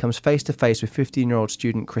preparation, he comes face to face with 15-year-old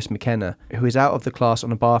student Chris McKenna, who is out of the class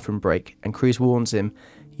on a bathroom break, and Cruz warns him,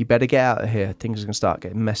 "You better get out of here, things are going to start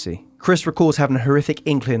getting messy." Chris recalls having a horrific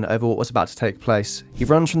inkling over what was about to take place. He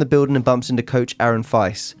runs from the building and bumps into coach Aaron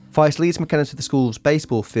Feist. Feist leads McKenna to the school's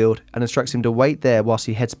baseball field and instructs him to wait there whilst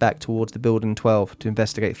he heads back towards the Building 12 to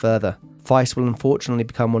investigate further. Feist will unfortunately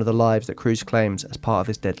become one of the lives that Cruz claims as part of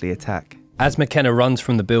his deadly attack. As McKenna runs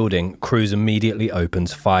from the building, Cruz immediately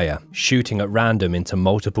opens fire, shooting at random into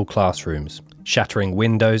multiple classrooms. shattering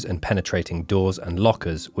windows and penetrating doors and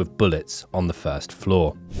lockers with bullets on the first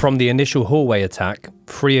floor. From the initial hallway attack,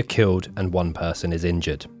 3 are killed and 1 person is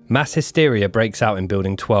injured. Mass hysteria breaks out in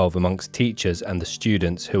Building 12 amongst teachers and the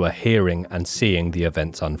students who are hearing and seeing the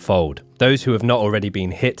events unfold. Those who have not already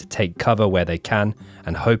been hit take cover where they can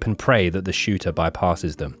and hope and pray that the shooter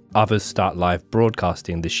bypasses them. Others start live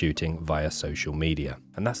broadcasting the shooting via social media.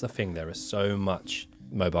 And that's the thing, there is so much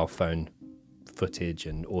mobile phone footage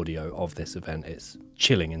and audio of this event. It's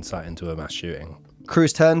chilling insight into a mass shooting.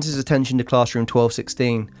 Cruz turns his attention to classroom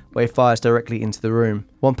 1216, where he fires directly into the room.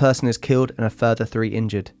 1 person is killed and a further 3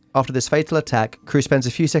 injured. After this fatal attack, Cruz spends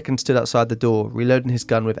a few seconds stood outside the door, reloading his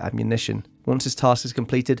gun with ammunition. Once his task is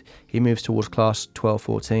completed, he moves towards class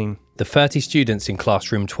 1214. The 30 students in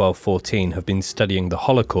classroom 1214 have been studying the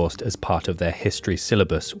Holocaust as part of their history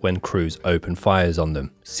syllabus when Cruz opened fires on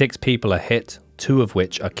them. 6 people are hit, 2 of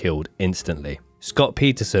which are killed instantly. Scott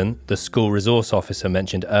Peterson, the school resource officer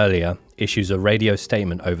mentioned earlier, issues a radio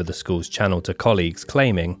statement over the school's channel to colleagues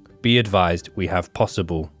claiming, "Be advised, we have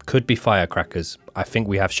possible, could be firecrackers. I think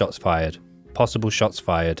we have shots fired. Possible shots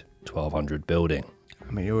fired, 1200 building."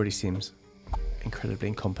 I mean, he already seems incredibly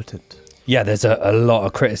incompetent. Yeah, there's a lot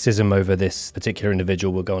of criticism over this particular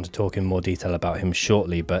individual. We'll go on to talk in more detail about him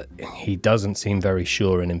shortly, but he doesn't seem very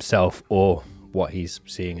sure in himself or what he's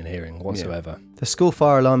seeing and hearing whatsoever. Yeah. The school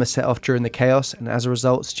fire alarm is set off during the chaos, and as a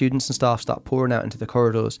result, students and staff start pouring out into the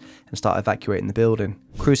corridors and start evacuating the building.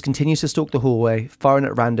 Cruz continues to stalk the hallway, firing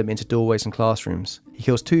at random into doorways and classrooms. He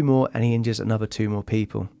kills 2 more and he injures another 2 more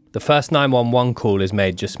people. The first 911 call is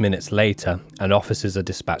made just minutes later, and officers are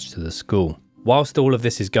dispatched to the school. Whilst all of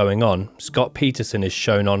this is going on, Scott Peterson is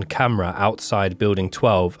shown on camera outside Building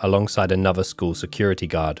 12 alongside another school security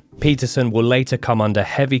guard. Peterson will later come under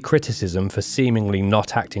heavy criticism for seemingly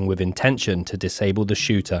not acting with intention to disable the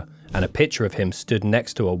shooter, and a picture of him stood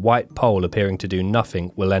next to a white pole appearing to do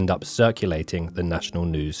nothing will end up circulating the national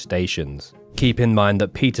news stations. Keep in mind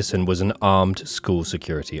that Peterson was an armed school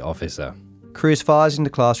security officer. Cruz fires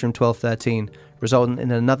into classroom 1213, resulting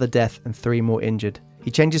in another death and 3 more injured. He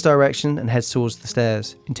changes direction and heads towards the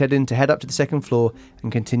stairs, intending to head up to the 2nd floor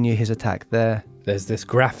and continue his attack there. There's this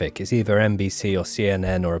graphic, it's either NBC or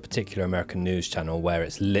CNN or a particular American news channel, where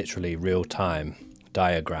it's literally real-time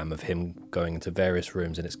diagram of him going into various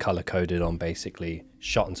rooms, and it's color-coded on basically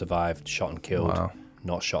shot and survived, shot and killed, Wow.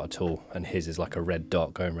 not shot at all, and his is like a red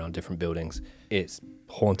dot going around different buildings. It's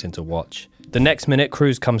haunting to watch. The next minute,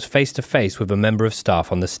 Cruz comes face to face with a member of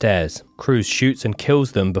staff on the stairs. Cruz shoots and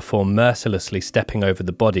kills them before mercilessly stepping over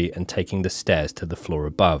the body and taking the stairs to the floor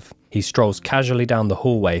above. He strolls casually down the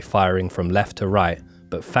hallway, firing from left to right,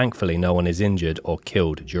 but thankfully no one is injured or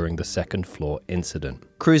killed during the 2nd floor incident.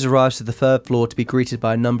 Cruz arrives to the 3rd floor to be greeted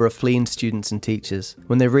by a number of fleeing students and teachers.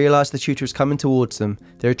 When they realise the shooter is coming towards them,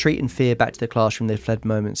 they retreat in fear back to the classroom they fled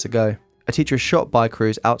moments ago. A teacher is shot by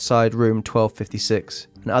Cruz outside room 1256,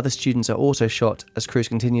 and other students are also shot as Cruz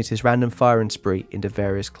continues his random firing spree into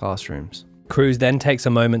various classrooms. Cruz then takes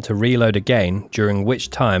a moment to reload again, during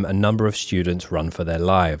which time a number of students run for their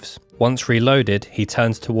lives. Once reloaded, he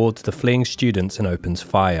turns towards the fleeing students and opens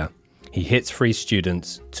fire. He hits 3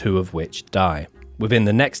 students, 2 of which die. Within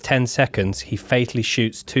the next 10 seconds, he fatally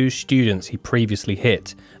shoots 2 students he previously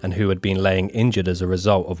hit and who had been laying injured as a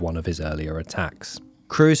result of one of his earlier attacks.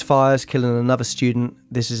 Cruz fires, killing another student.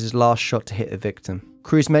 This is his last shot to hit a victim.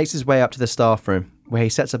 Cruz makes his way up to the staff room, where he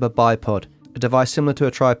sets up a bipod, a device similar to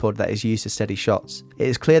a tripod that is used to steady shots. It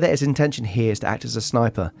is clear that his intention here is to act as a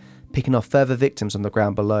sniper, picking off further victims on the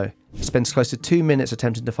ground below. He spends close to 2 minutes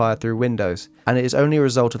attempting to fire through windows, and it is only a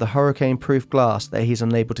result of the hurricane-proof glass that he is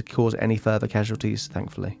unable to cause any further casualties,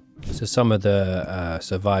 thankfully. So some of the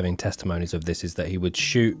surviving testimonies of this is that he would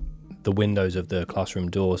shoot the windows of the classroom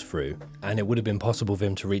doors through, and it would have been possible for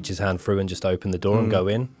him to reach his hand through and just open the door and go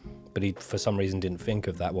in, but he for some reason didn't think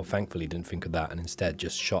of that. Well, thankfully didn't think of that, and instead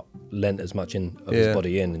just lent as much of his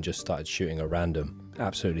body in and just started shooting at random.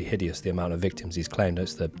 Absolutely hideous, the amount of victims he's claimed.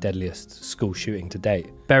 It's the deadliest school shooting to date.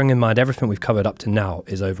 Bearing in mind everything we've covered up to now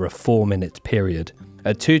is over a 4-minute period.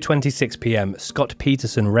 At 2:26 p.m, Scott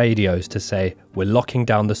Peterson radios to say, "We're locking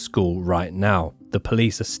down the school right now." The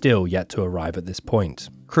police are still yet to arrive at this point.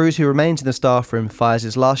 Cruz, who remains in the staff room, fires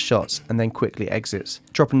his last shots and then quickly exits,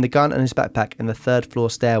 dropping the gun and his backpack in the 3rd floor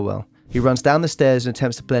stairwell. He runs down the stairs and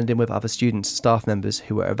attempts to blend in with other students and staff members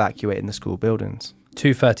who were evacuating the school buildings.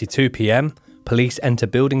 2:32 p.m, police enter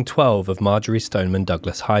Building 12 of Marjorie Stoneman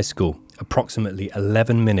Douglas High School, approximately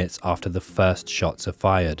 11 minutes after the first shots are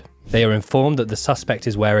fired. They are informed that the suspect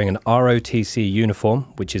is wearing an ROTC uniform,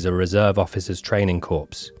 which is a Reserve Officers Training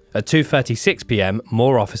Corps. At 2:36 p.m,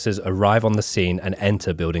 more officers arrive on the scene and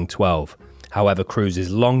enter Building 12. However, Cruz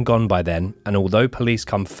is long gone by then, and although police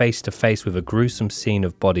come face to face with a gruesome scene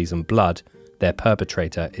of bodies and blood, their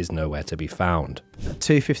perpetrator is nowhere to be found. At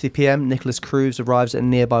 2:50 p.m, Nikolas Cruz arrives at a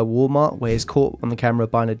nearby Walmart where he's caught on the camera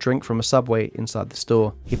buying a drink from a Subway inside the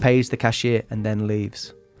store. He pays the cashier and then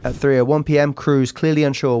leaves. At 3:01 p.m, Cruz, clearly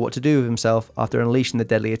unsure what to do with himself after unleashing the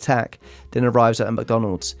deadly attack, then arrives at a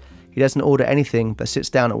McDonald's. He doesn't order anything but sits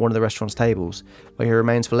down at one of the restaurant's tables, where he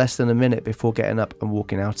remains for less than a minute before getting up and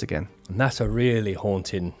walking out again. And that's a really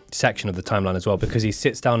haunting section of the timeline as well, because he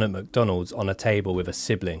sits down at McDonald's on a table with a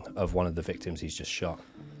sibling of one of the victims he's just shot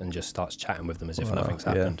and just starts chatting with them as if nothing's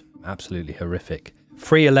happened. Absolutely horrific.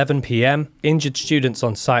 3:11 p.m, injured students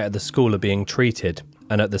on site at the school are being treated,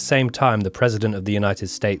 and at the same time the President of the United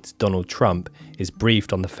States, Donald Trump, is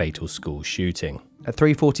briefed on the fatal school shooting. At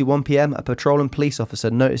 3:41 p.m, a patrolling police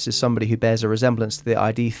officer notices somebody who bears a resemblance to the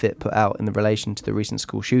ID fit put out in relation to the recent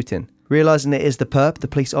school shooting. Realising it is the perp, the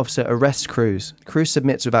police officer arrests Cruz. Cruz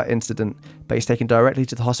submits without incident, but he's taken directly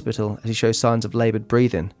to the hospital as he shows signs of laboured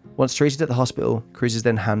breathing. Once treated at the hospital, Cruz is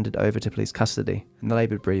then handed over to police custody. And the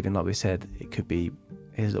laboured breathing, like we said, it could be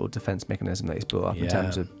his little defence mechanism that he's built up in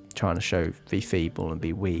terms of trying to show be feeble and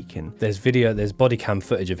be weak. And there's body cam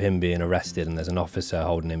footage of him being arrested, and there's an officer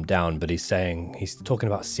holding him down, but he's talking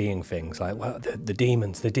about seeing things like, well, the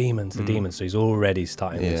demons. So he's already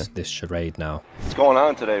starting this charade now. What's going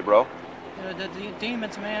on today, bro? The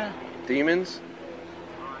demons, man. Demons?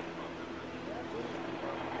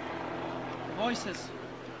 Voices.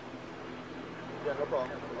 Yeah, no problem.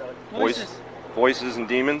 Voices. Voices and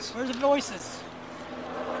demons? Where's the voices?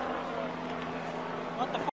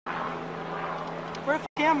 What the f***? Where the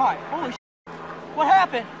f*** am I? Holy shit. What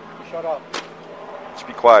happened? Shut up. Just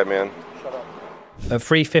be quiet, man. Shut up. At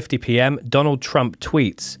 3:50 p.m, Donald Trump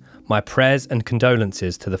tweets, "My prayers and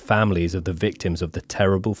condolences to the families of the victims of the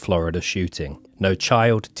terrible Florida shooting. No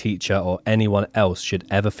child, teacher, or anyone else should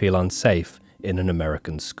ever feel unsafe in an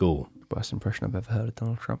American school." Worst impression I've ever heard of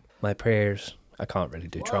Donald Trump. My prayers. I can't really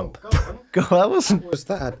do Trump. God, that wasn't... Was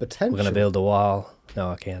that had potential? We're going to build a wall. No,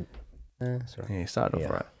 I can't. Sorry. Yeah, he started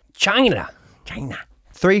off right. China.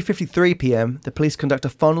 3:53 p.m, the police conduct a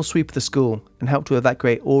final sweep of the school and help to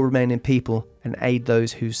evacuate all remaining people and aid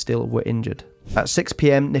those who still were injured. At 6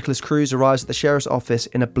 p.m, Nikolas Cruz arrives at the sheriff's office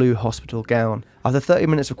in a blue hospital gown. After 30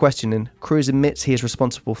 minutes of questioning, Cruz admits he is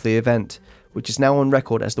responsible for the event, which is now on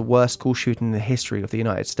record as the worst school shooting in the history of the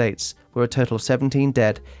United States, with a total of 17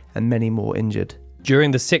 dead and many more injured.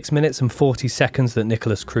 During the 6 minutes and 40 seconds that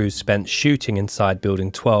Nikolas Cruz spent shooting inside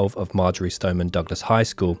Building 12 of Marjory Stoneman Douglas High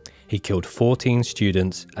School, he killed 14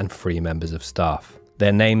 students and 3 members of staff.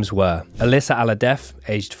 Their names were Alyssa Aladef,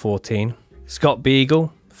 aged 14, Scott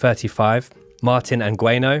Beagle, 35, Martin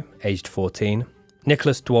Angueno, aged 14,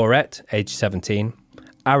 Nicholas Dworet, aged 17,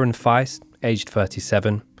 Aaron Feist, aged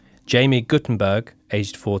 37, Jamie Guttenberg,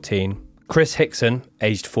 aged 14, Chris Hickson,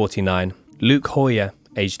 aged 49, Luke Hoyer,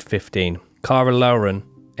 aged 15, Cara Lauren,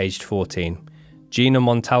 aged 14, Gina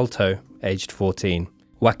Montalto, aged 14,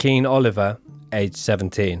 Joaquin Oliver, aged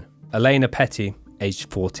 17, Elena Petty,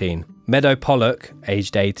 aged 14, Meadow Pollock,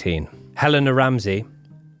 aged 18, Helena Ramsey,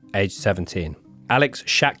 aged 17, Alex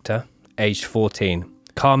Schachter, aged 14,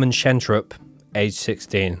 Carmen Schentrup, aged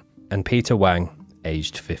 16, and Peter Wang,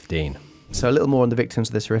 aged 15. So a little more on the victims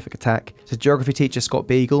of this horrific attack. So geography teacher Scott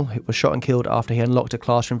Beagle, who was shot and killed after he unlocked a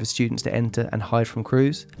classroom for students to enter and hide from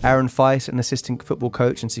Cruz. Aaron Feist, an assistant football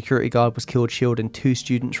coach and security guard, was killed shielding 2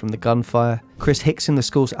 students from the gunfire. Chris Hickson, the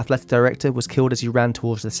school's athletic director, was killed as he ran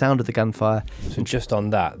towards the sound of the gunfire. So just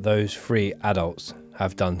on that, those 3 adults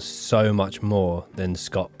have done so much more than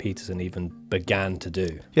Scott Peterson even began to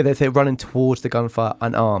do. Yeah, they're running towards the gunfire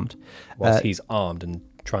unarmed. Whilst he's armed and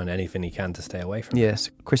trying anything he can to stay away from it.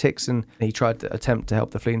 Yes, Chris Hickson, he tried to attempt to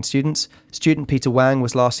help the fleeing students. Student Peter Wang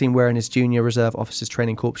was last seen wearing his Junior Reserve Officers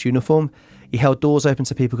Training Corps uniform. He held doors open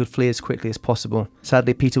so people could flee as quickly as possible.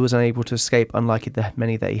 Sadly, Peter was unable to escape, unlike the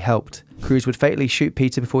many that he helped. Cruz would fatally shoot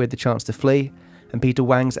Peter before he had the chance to flee, and Peter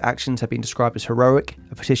Wang's actions have been described as heroic.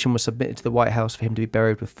 A petition was submitted to the White House for him to be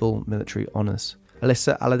buried with full military honours.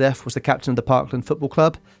 Alyssa Aladef was the captain of the Parkland Football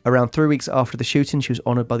Club. Around 3 weeks after the shooting, she was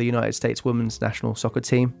honoured by the United States women's national soccer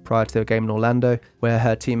team prior to their game in Orlando, where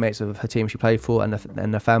her teammates of her team she played for and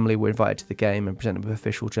her family were invited to the game and presented with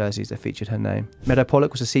official jerseys that featured her name. Meadow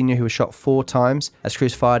Pollock was a senior who was shot 4 times. As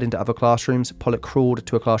Cruz fired into other classrooms, Pollock crawled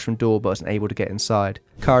to a classroom door but wasn't able to get inside.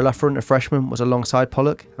 Cara Loughran, a freshman, was alongside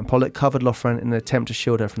Pollock, and Pollock covered Loughran in an attempt to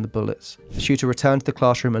shield her from the bullets. The shooter returned to the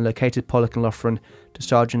classroom and located Pollock and Loughran,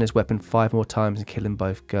 discharging his weapon 5 more times and killing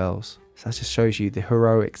both girls. So that just shows you the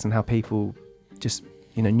heroics and how people just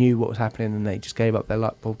knew what was happening, and they just gave up their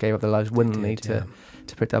lives willingly to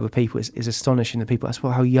protect other people. Is astonishing. The people, that's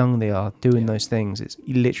how young they are doing those things.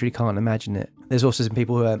 You literally can't imagine it. There's also some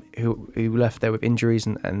people who left there with injuries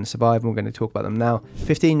and survived, and we're going to talk about them now.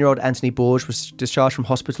 15-year-old Anthony Borge was discharged from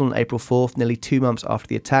hospital on April 4th, nearly 2 months after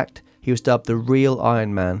the attack. He was dubbed the real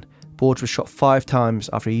Iron Man. Borge was shot 5 times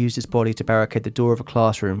after he used his body to barricade the door of a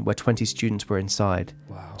classroom where 20 students were inside.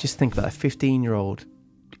 Wow. Just think about a 15-year-old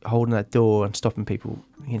holding that door and stopping people.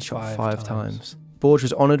 He was shot 5 times. Borge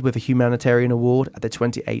was honoured with a humanitarian award at the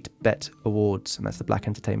 28 BET Awards, and that's the Black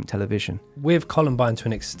Entertainment Television. With Columbine, to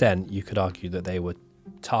an extent, you could argue that they were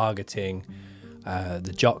targeting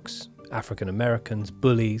the jocks, African Americans,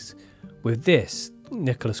 bullies. With this,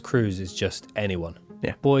 Nikolas Cruz is just anyone.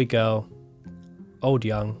 Yeah. Boy, girl, old,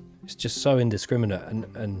 young. It's just so indiscriminate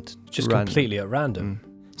and just completely at random.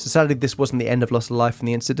 So sadly, this wasn't the end of loss of life from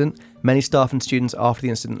the incident. Many staff and students after the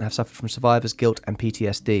incident have suffered from survivor's guilt and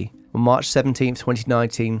PTSD. On March 17th,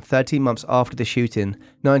 2019, 13 months after the shooting,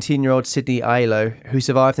 19-year-old Sydney Aiello, who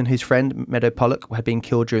survived and whose friend Meadow Pollock had been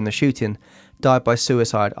killed during the shooting, died by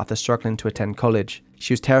suicide after struggling to attend college.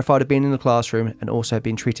 She was terrified of being in the classroom and also had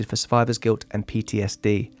been treated for survivor's guilt and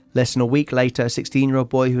PTSD. Less than a week later, a 16-year-old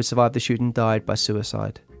boy who had survived the shooting died by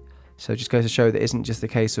suicide. So it just goes to show that it isn't just a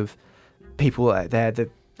case of people out there that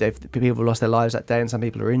people have lost their lives that day and some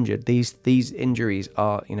people are injured. These injuries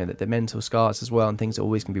are, the mental scars as well, and things are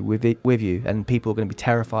always going to be with you, and people are going to be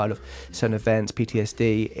terrified of certain events,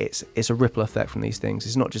 PTSD. It's a ripple effect from these things.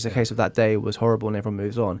 It's not just a case of that day was horrible and everyone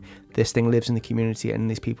moves on. This thing lives in the community and in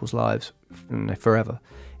these people's lives forever.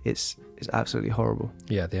 It's absolutely horrible.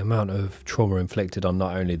 Yeah, the amount of trauma inflicted on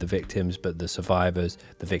not only the victims, but the survivors,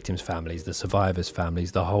 the victims' families, the survivors'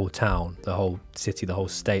 families, the whole town, the whole city, the whole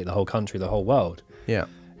state, the whole country, the whole world. Yeah.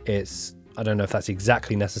 I don't know if that's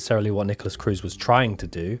exactly necessarily what Nikolas Cruz was trying to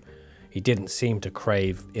do. He didn't seem to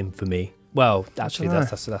crave infamy. Well, actually,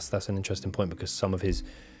 that's an interesting point, because some of his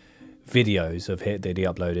videos that he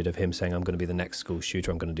uploaded of him saying, I'm going to be the next school shooter,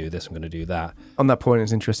 I'm going to do this, I'm going to do that. On that point,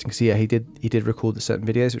 it's interesting because he did record the certain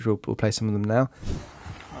videos, which we'll play some of them now.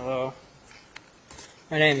 Hello,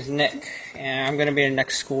 my name is Nick, and I'm going to be the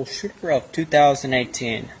next school shooter of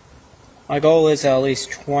 2018. My goal is at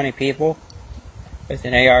least 20 people with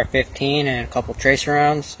an AR-15 and a couple tracer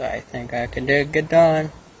rounds. I think I can get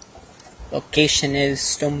done. Location is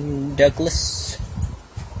Stone Douglas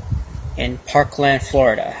in Parkland,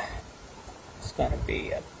 Florida. It's going to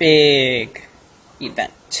be a big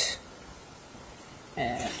event.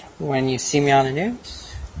 And when you see me on the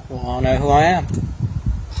news, you'll all know who I am.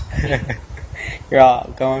 You're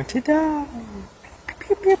all going to die.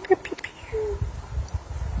 Pew, pew, pew, pew, pew.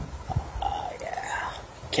 Yeah.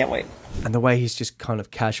 Can't wait. And the way he's just kind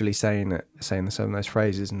of casually saying some of those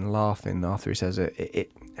phrases and laughing after he says it,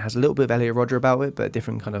 it has a little bit of Elliot Rodger about it, but a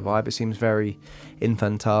different kind of vibe. It seems very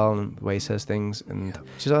infantile and the way he says things. And he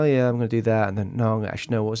says, oh yeah, I'm going to do that. And then, no,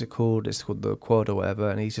 actually, no, what was it called? It's called the quad or whatever.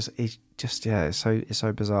 And he's just it's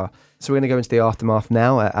so bizarre. So we're going to go into the aftermath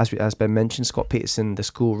now. As Ben mentioned, Scott Peterson, the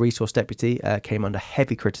school resource deputy, came under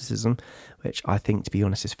heavy criticism, which I think, to be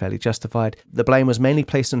honest, is fairly justified. The blame was mainly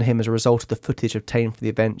placed on him as a result of the footage obtained for the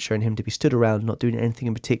event, showing him to be stood around not doing anything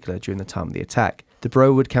in particular during the time of the attack. The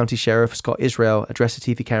Broward County Sheriff, Scott Israel, addressed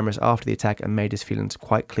the TV cameras after the attack and made his feelings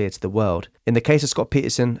quite clear to the world. In the case of Scott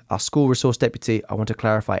Peterson, our school resource deputy, I want to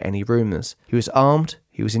clarify any rumours. He was armed,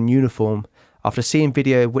 he was in uniform. After seeing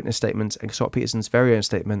video, witness statements and Scott Peterson's very own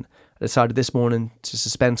statement, I decided this morning to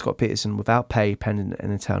suspend Scott Peterson without pay pending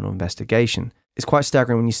an internal investigation. It's quite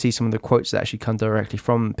staggering when you see some of the quotes that actually come directly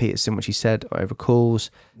from Peterson, which he said over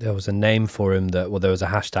calls. There was a name for him there was a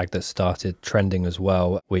hashtag that started trending as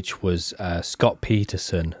well, which was Scott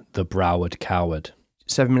Peterson, the Broward Coward.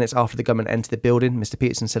 7 minutes after the gunman entered the building, Mr.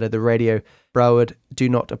 Peterson said over the radio, Broward, do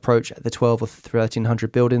not approach the 12 or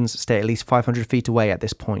 1300 buildings, stay at least 500 feet away at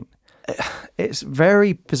this point. It's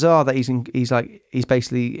very bizarre that he's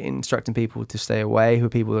basically instructing people to stay away, who are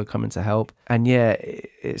people that are coming to help. And yeah,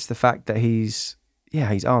 it's the fact that he's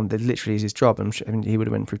armed. That literally is his job. And he would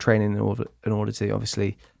have went through training in order to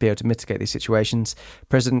obviously be able to mitigate these situations.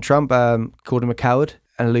 President Trump called him a coward,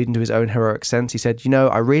 and alluding to his own heroic sense, he said,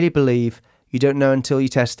 I really believe, you don't know until you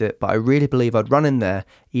test it, but I really believe I'd run in there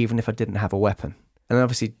even if I didn't have a weapon. And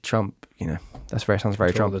obviously Trump, sounds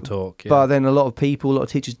very Trump. The talk, yeah. But then a lot of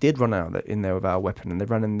teachers did run out in there without a weapon, and they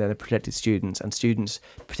ran in there, they protected students, and students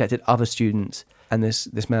protected other students. And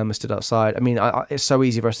this man was stood outside. I mean, it's so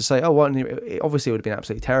easy for us to say, obviously it would have been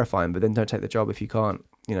absolutely terrifying, but then don't take the job if you can't,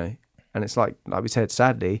 And it's like we said,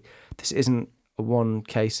 sadly, this isn't a one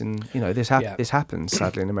case, and this happens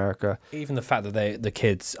sadly in America. Even the fact that the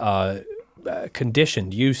kids are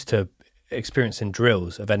conditioned, used to experiencing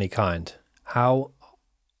drills of any kind, how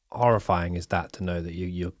horrifying is that to know that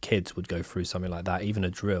your kids would go through something like that, even a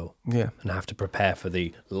drill, and have to prepare for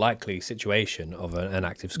the likely situation of an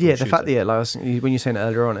active school shooter? The fact that when you were saying it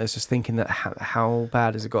earlier on, it's just thinking that how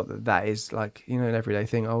bad has it got that is like, you know, an everyday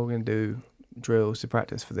thing. Oh, we're going to do drills to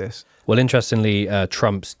practice for this. Well, interestingly,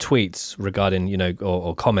 Trump's tweets regarding, you know,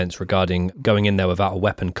 or comments regarding going in there without a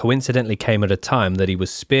weapon coincidentally came at a time that he was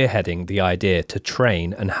spearheading the idea to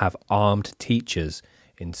train and have armed teachers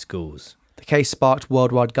in schools. The case sparked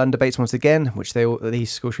worldwide gun debates once again, which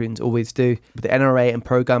these school shootings always do, with the NRA and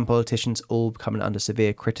pro-gun politicians all coming under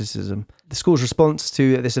severe criticism. The school's response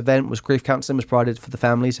to this event was grief counselling was provided for the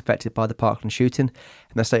families affected by the Parkland shooting,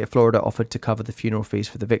 and the state of Florida offered to cover the funeral fees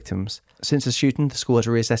for the victims. Since the shooting, the school has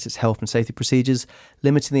reassessed its health and safety procedures,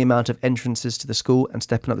 limiting the amount of entrances to the school and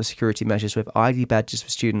stepping up the security measures with ID badges for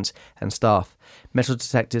students and staff, metal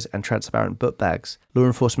detectors and transparent book bags. Law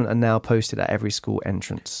enforcement are now posted at every school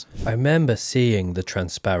entrance. I remember seeing they're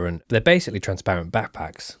basically transparent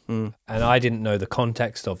backpacks, and I didn't know the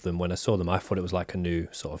context of them when I saw them. I thought it was like a new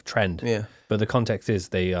sort of trend. Yeah. But the context is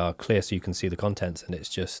they are clear so you can see the contents, and it's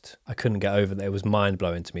just, I couldn't get over that. It was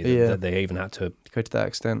mind-blowing to me that they even had to go to that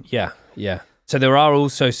extent. Yeah. So there are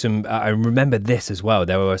also some, I remember this as well,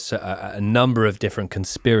 there were a number of different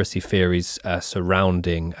conspiracy theories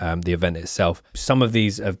surrounding the event itself. Some of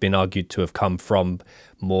these have been argued to have come from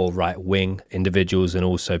more right-wing individuals and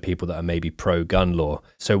also people that are maybe pro-gun law.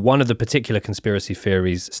 So one of the particular conspiracy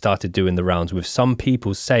theories started doing the rounds with some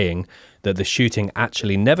people saying that the shooting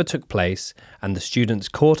actually never took place and the students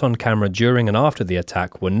caught on camera during and after the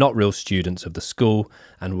attack were not real students of the school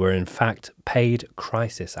and were in fact paid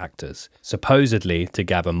crisis actors, supposedly to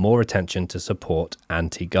gather more attention to support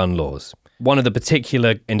anti-gun laws. One of the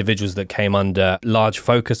particular individuals that came under large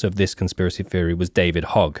focus of this conspiracy theory was David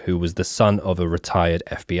Hogg, who was the son of a retired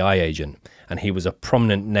FBI agent. And he was a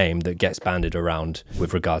prominent name that gets bandied around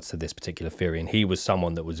with regards to this particular theory. And he was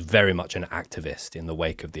someone that was very much an activist in the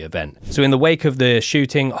wake of the event. So in the wake of the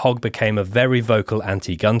shooting, Hogg became a very vocal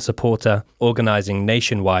anti-gun supporter, organizing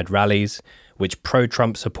nationwide rallies, which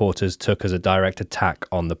pro-Trump supporters took as a direct attack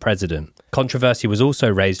on the president. Controversy was also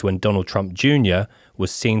raised when Donald Trump Jr.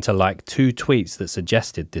 was seen to like 2 tweets that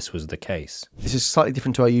suggested this was the case. This is slightly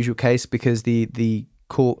different to our usual case because the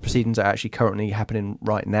court proceedings are actually currently happening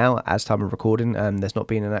right now as time of recording, and there's not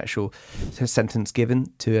been an actual sentence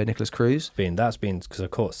given to Nikolas Cruz. That's been because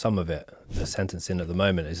of course some of it, the sentencing at the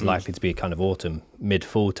moment is likely to be kind of autumn,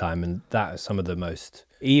 mid-fall time, and that is some of the most,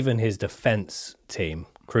 even his defense team,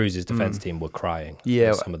 Cruz's defense team were crying.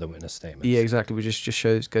 Yeah, some of the witness statements. Yeah, exactly. Which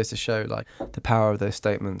just goes to show like the power of those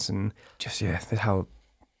statements, and just how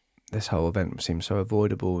this whole event seems so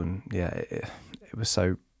avoidable, and it was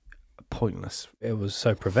so pointless. It was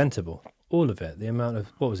so preventable. All of it. The amount of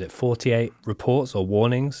 48 reports or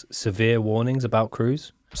warnings, severe warnings about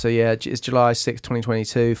Cruz. So yeah, it's July 6,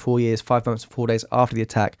 2022, 4 years, 5 months and 4 days after the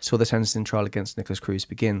attack, saw the sentencing trial against Nikolas Cruz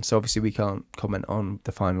begin. So obviously we can't comment on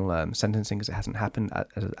the final sentencing because it hasn't happened at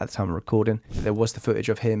the time of recording. There was the footage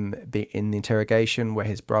of him being in the interrogation where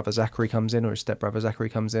his brother Zachary comes in, or his stepbrother Zachary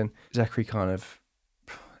comes in. Zachary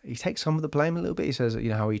he takes some of the blame a little bit. He says,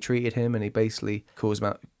 how he treated him, and he basically calls him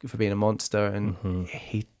out for being a monster. And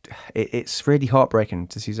it's really heartbreaking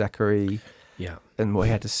to see Zachary and what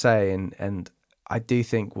he had to say. And I do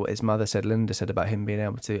think what his mother said, Linda said, about him being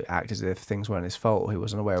able to act as if things weren't his fault, or he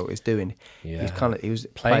wasn't aware of what he was doing. Yeah. He was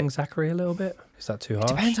playing Zachary a little bit. Is that too harsh?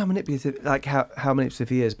 It depends how manipulative, how manipulative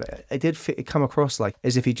he is. But it did come across like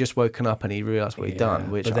as if he'd just woken up and he realised what he'd done.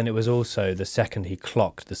 But then it was also the second he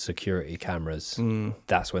clocked the security cameras,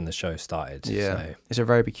 that's when the show started. Yeah, so. It's a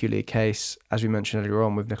very peculiar case, as we mentioned earlier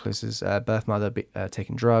on, with Nicholas's birth mother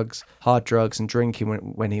taking drugs, hard drugs, and drinking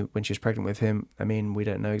when she was pregnant with him. I mean, we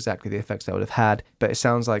don't know exactly the effects that would have had, but it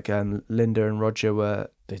sounds like Linda and Roger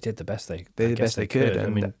they did the best they could. I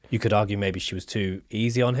mean, you could argue maybe she was too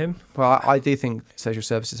easy on him. Well, I do think social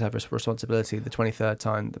services have a responsibility. The 23rd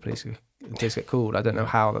time the police get called, I don't know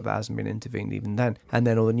how that hasn't been intervened even then. And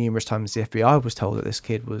then all the numerous times the FBI was told that this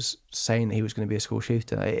kid was saying that he was going to be a school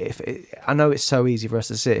shooter. I know it's so easy for us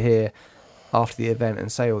to sit here after the event and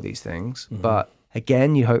say all these things, but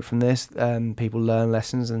again, you hope from this people learn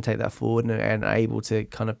lessons and take that forward and are able to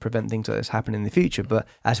kind of prevent things like this happening in the future. But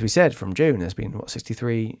as we said, from June, there's been,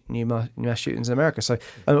 63 new mass shootings in America. So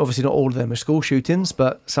obviously not all of them are school shootings,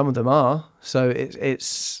 but some of them are. So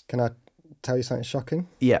it's... Can I tell you something shocking?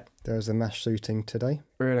 Yeah. There was a mass shooting today.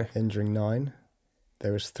 Really? Injuring 9.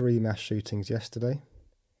 There was 3 mass shootings yesterday,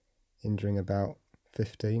 injuring about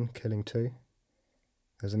 15, killing 2. There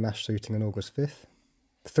was a mass shooting on August 5th.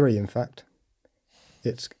 3, in fact.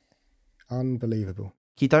 It's unbelievable.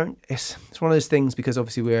 you don't, it's one of those things, because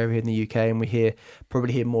obviously we're over here in the UK and we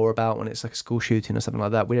probably hear more about when it's like a school shooting or something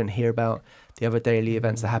like that. We don't hear about the other daily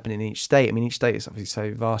events that happen in each state. I mean, each state is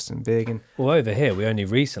obviously so vast and big. And well, over here, we only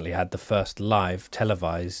recently had the first live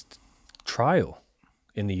televised trial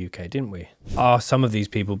in the UK, didn't we? Are some of these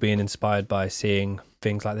people being inspired by seeing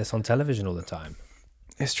things like this on television all the time?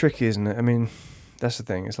 It's tricky, isn't it? I mean, that's the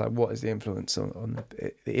thing. It's like, what is the influence on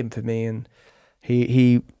the infamy? And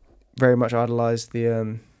he very much idolised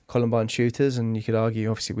the Columbine shooters, and you could argue,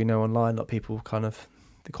 obviously we know online a lot of people kind of,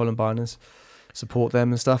 the Columbineers, support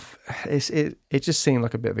them and stuff. It just seemed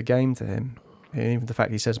like a bit of a game to him. Even the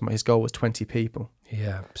fact he says his goal was 20 people.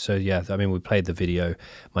 Yeah, so yeah, I mean, we played the video.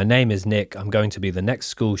 My name is Nick. I'm going to be the next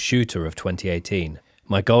school shooter of 2018.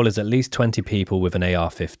 My goal is at least 20 people with an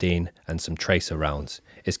AR-15 and some tracer rounds.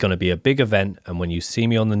 It's going to be a big event, and when you see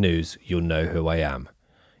me on the news, you'll know who I am.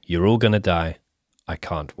 You're all going to die. I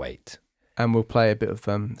can't wait. And we'll play a bit of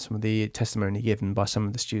some of the testimony given by some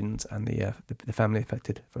of the students and the family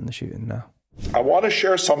affected from the shooting now. I want to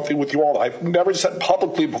share something with you all I've never said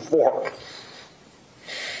publicly before.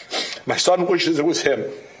 My son wishes it was him.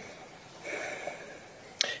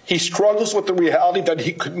 He struggles with the reality that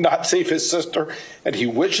he could not save his sister, and he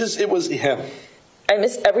wishes it was him. I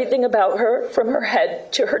miss everything about her, from her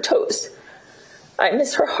head to her toes. I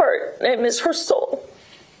miss her heart, and I miss her soul.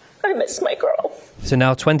 I miss my girl. So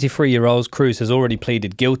now 23-year-old Cruz has already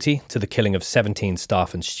pleaded guilty to the killing of 17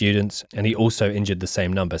 staff and students, and he also injured the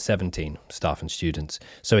same number, 17 staff and students.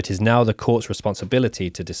 So it is now the court's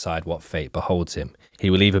responsibility to decide what fate beholds him.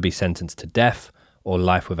 He will either be sentenced to death or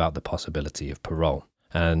life without the possibility of parole.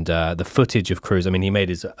 And the footage of Cruz, I mean, he made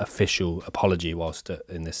his official apology whilst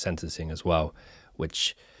in this sentencing as well,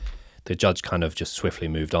 which the judge kind of just swiftly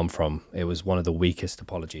moved on from. It was one of the weakest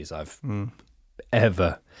apologies I've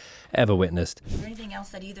ever witnessed. Is there anything else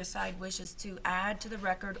that either side wishes to add to the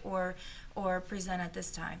record or present at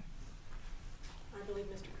this time? I believe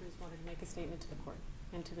Mr. Cruz wanted to make a statement to the court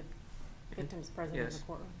and to the victims present in the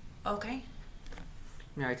courtroom. Okay.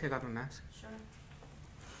 May I take off my mask? Sure.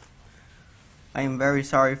 I am very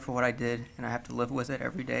sorry for what I did, and I have to live with it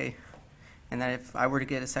every day. And that if I were to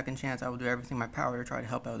get a second chance, I will do everything in my power to try to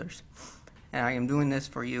help others. And I am doing this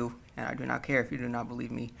for you, and I do not care if you do not believe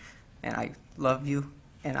me. And I love you,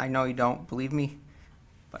 and I know you don't believe me,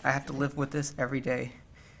 but I have to live with this every day.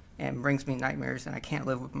 And it brings me nightmares, and I can't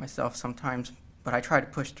live with myself sometimes, but I try to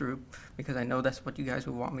push through because I know that's what you guys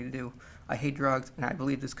would want me to do. I hate drugs, and I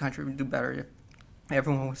believe this country would do better if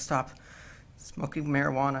everyone would stop smoking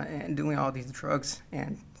marijuana and doing all these drugs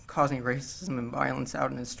and causing racism and violence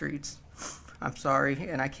out in the streets. I'm sorry,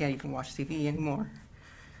 and I can't even watch TV anymore.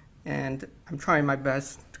 And I'm trying my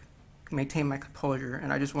best to maintain my composure,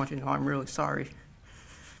 and I just want you to know I'm really sorry.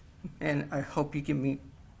 And I hope you give me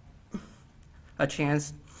a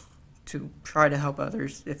chance to try to help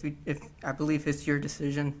others. If I believe it's your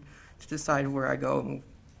decision to decide where I go and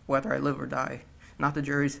whether I live or die. Not the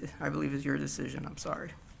jury's. I believe it's your decision. I'm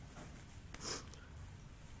sorry.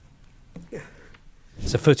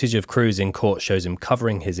 So footage of Cruz in court shows him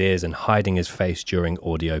covering his ears and hiding his face during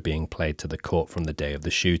audio being played to the court from the day of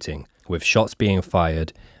the shooting, with shots being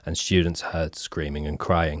fired and students heard screaming and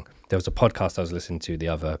crying. There was a podcast I was listening to the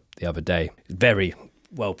other day. Very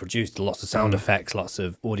well produced, lots of sound effects, lots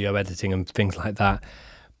of audio editing and things like that.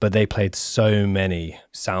 But they played so many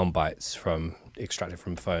sound bites extracted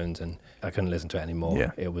from phones, and I couldn't listen to it anymore.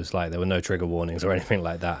 Yeah. It was like there were no trigger warnings or anything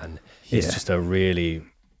like that, and it's just a really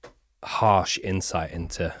harsh insight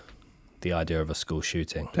into the idea of a school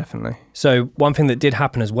shooting. Definitely. So one thing that did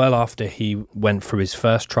happen as well after he went through his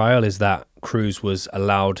first trial is that Cruz was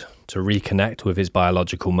allowed to reconnect with his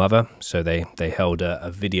biological mother. So they held a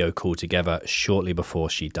video call together shortly before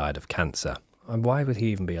she died of cancer. And why would he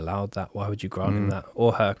even be allowed that? Why would you grant him that?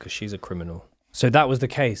 Or her, because she's a criminal. So that was the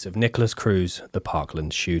case of Nikolas Cruz, the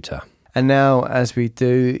Parkland shooter. And now, as we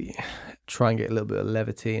do try and get a little bit of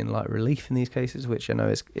levity and like relief in these cases, which I know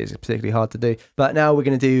is particularly hard to do, but now we're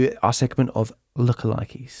going to do our segment of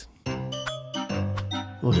lookalikes.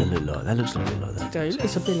 What does it look like? That looks a little bit like that.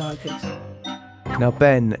 It's a bit like this. Now,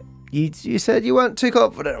 Ben, you said you weren't too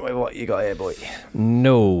confident with what you got here, boy.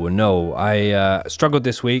 No. I struggled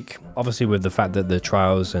this week, obviously with the fact that the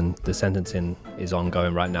trials and the sentencing is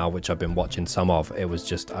ongoing right now, which I've been watching some of. It was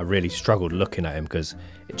just, I really struggled looking at him because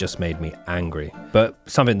it just made me angry. But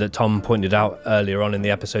something that Tom pointed out earlier on in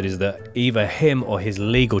the episode is that either him or his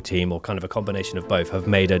legal team, or kind of a combination of both, have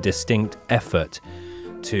made a distinct effort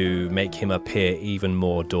to make him appear even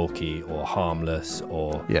more dorky or harmless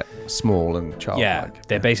or small and childlike. Yeah,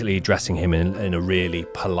 they're basically dressing him in a really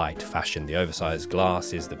polite fashion. The oversized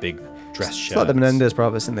glasses, the big dress shirts. It's like the Menendez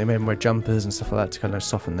brothers, didn't they? Made them wear jumpers and stuff like that to kind of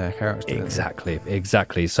soften their character.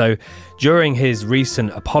 Exactly. So during his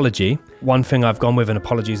recent apology, one thing I've gone with an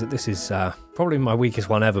apology is that this is probably my weakest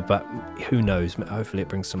one ever, but who knows? Hopefully it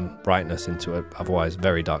brings some brightness into an otherwise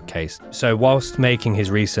very dark case. So whilst making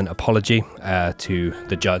his recent apology to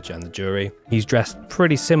the judge and the jury, he's dressed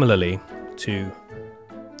pretty similarly to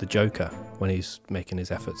the Joker when he's making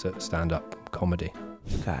his efforts at stand-up comedy.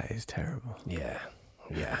 That is terrible.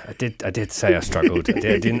 Yeah, I did say I struggled.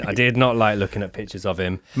 I did not like looking at pictures of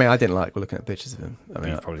him. Mate, I didn't like looking at pictures of him. I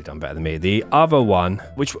mean, you've probably done better than me. The other one,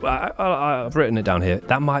 which I've written it down here,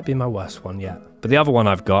 that might be my worst one yet. But the other one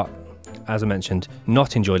I've got, as I mentioned,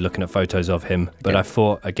 not enjoyed looking at photos of him. But I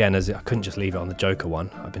thought, again, I couldn't just leave it on the Joker one.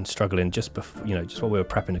 I've been struggling just before, just while we were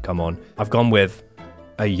prepping to come on. I've gone with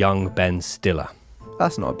a young Ben Stiller.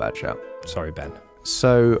 That's not a bad shout. Sorry, Ben.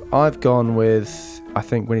 So I've gone with, I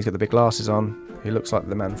think when he's got the big glasses on, he looks like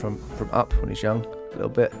the man from Up when he's young, a little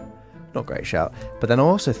bit. Not a great shout. But then I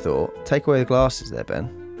also thought, take away the glasses there,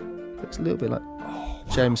 Ben. Looks a little bit like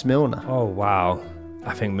James Milner. Oh, wow.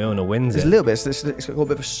 I think Milner wins it. A little bit. It's got a little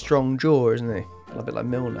bit of a strong jaw, isn't he? A little bit like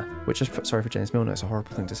Milner. Which is, sorry for James Milner, it's a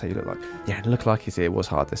horrible thing to say you look like. Yeah, it looked like it was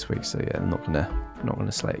hard this week, so yeah, I'm not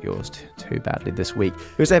gonna slate yours too badly this week.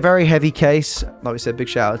 It was a very heavy case. Like we said, big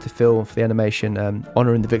shout out to Phil for the animation,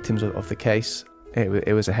 honouring the victims of the case.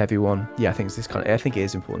 It was a heavy one. Yeah, I think it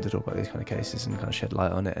is important to talk about these kind of cases and kind of shed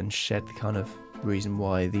light on it and shed the kind of reason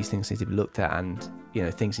why these things need to be looked at, and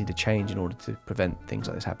things need to change in order to prevent things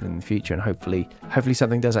like this happening in the future. And hopefully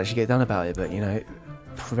something does actually get done about it. But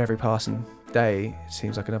with every passing day, it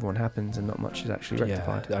seems like another one happens and not much is actually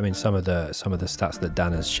rectified. Yeah, I mean, some of the stats that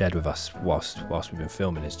Dan has shared with us whilst we've been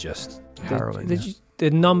filming is just harrowing.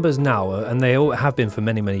 The numbers now, and they all have been for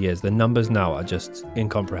many, many years, the numbers now are just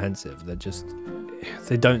incomprehensive.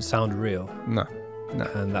 They don't sound real. No.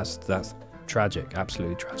 And that's tragic,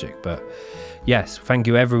 absolutely tragic. But yes, thank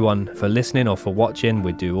you everyone for listening or for watching.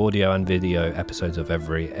 We do audio and video episodes of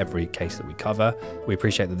every case that we cover. We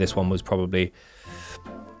appreciate that this one was probably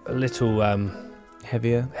a little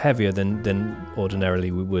heavier than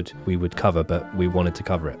ordinarily we would cover, but we wanted to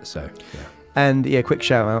cover it, so yeah. And yeah, quick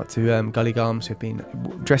shout out to Gully Garms, who've been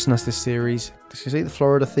dressing us this series. You see the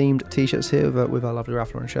Florida themed t-shirts here with our lovely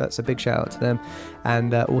Ralph Lauren shirts, so big shout out to them.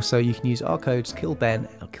 And also you can use our codes KILLBEN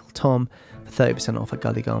or KILLTOM for 30% off at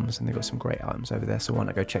Gully Garms, and they've got some great items over there, so why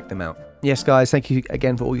not go check them out. Yes guys, thank you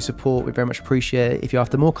again for all your support. We very much appreciate it. If you're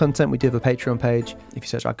after more content, we do have a Patreon page. If you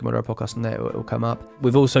search I Could Murder a Podcast on there, it will come up.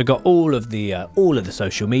 We've also got all of the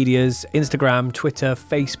social medias: Instagram, Twitter,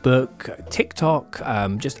 Facebook, TikTok,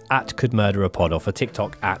 just at Could Murder a Pod, or for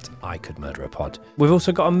TikTok at I Could Murder a Pod. We've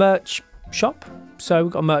also got a merch shop. So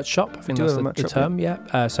we've got a merch shop. I think that's the term,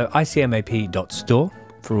 yeah. So ICMAP.store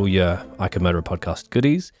for all your I Could Murder a Podcast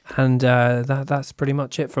goodies. And that's pretty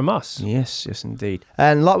much it from us. Yes, indeed.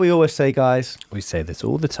 And like we always say, guys, we say this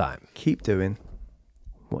all the time: keep doing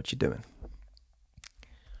what you're doing.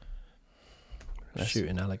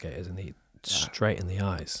 Shooting alligators straight in the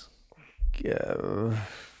eyes.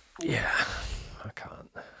 Yeah, I can't.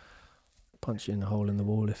 Punch you in the hole in the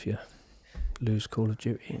wall if you lose Call of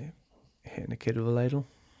Duty. Hitting a kid with a ladle.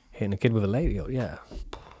 Hitting a kid with a ladle, yeah.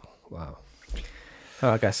 Wow.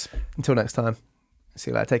 I guess until next time. See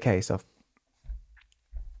you later. Take care of yourself.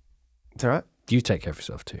 It's all right. You take care of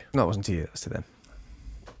yourself too. No, it wasn't to you. It was to them.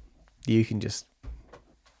 You can just.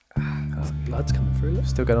 Blood's coming through.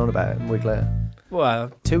 Still going on about it a week later. Wow.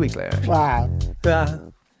 2 weeks later. Actually. Wow.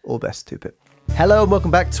 All best, Two-Pip. Hello and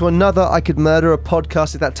welcome back to another I Could Murder a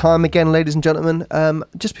Podcast. At that time again, ladies and gentlemen.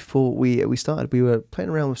 Just before we started, we were playing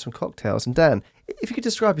around with some cocktails. And Dan, if you could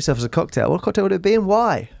describe yourself as a cocktail, what cocktail would it be and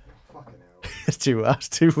why? It's too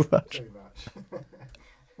much.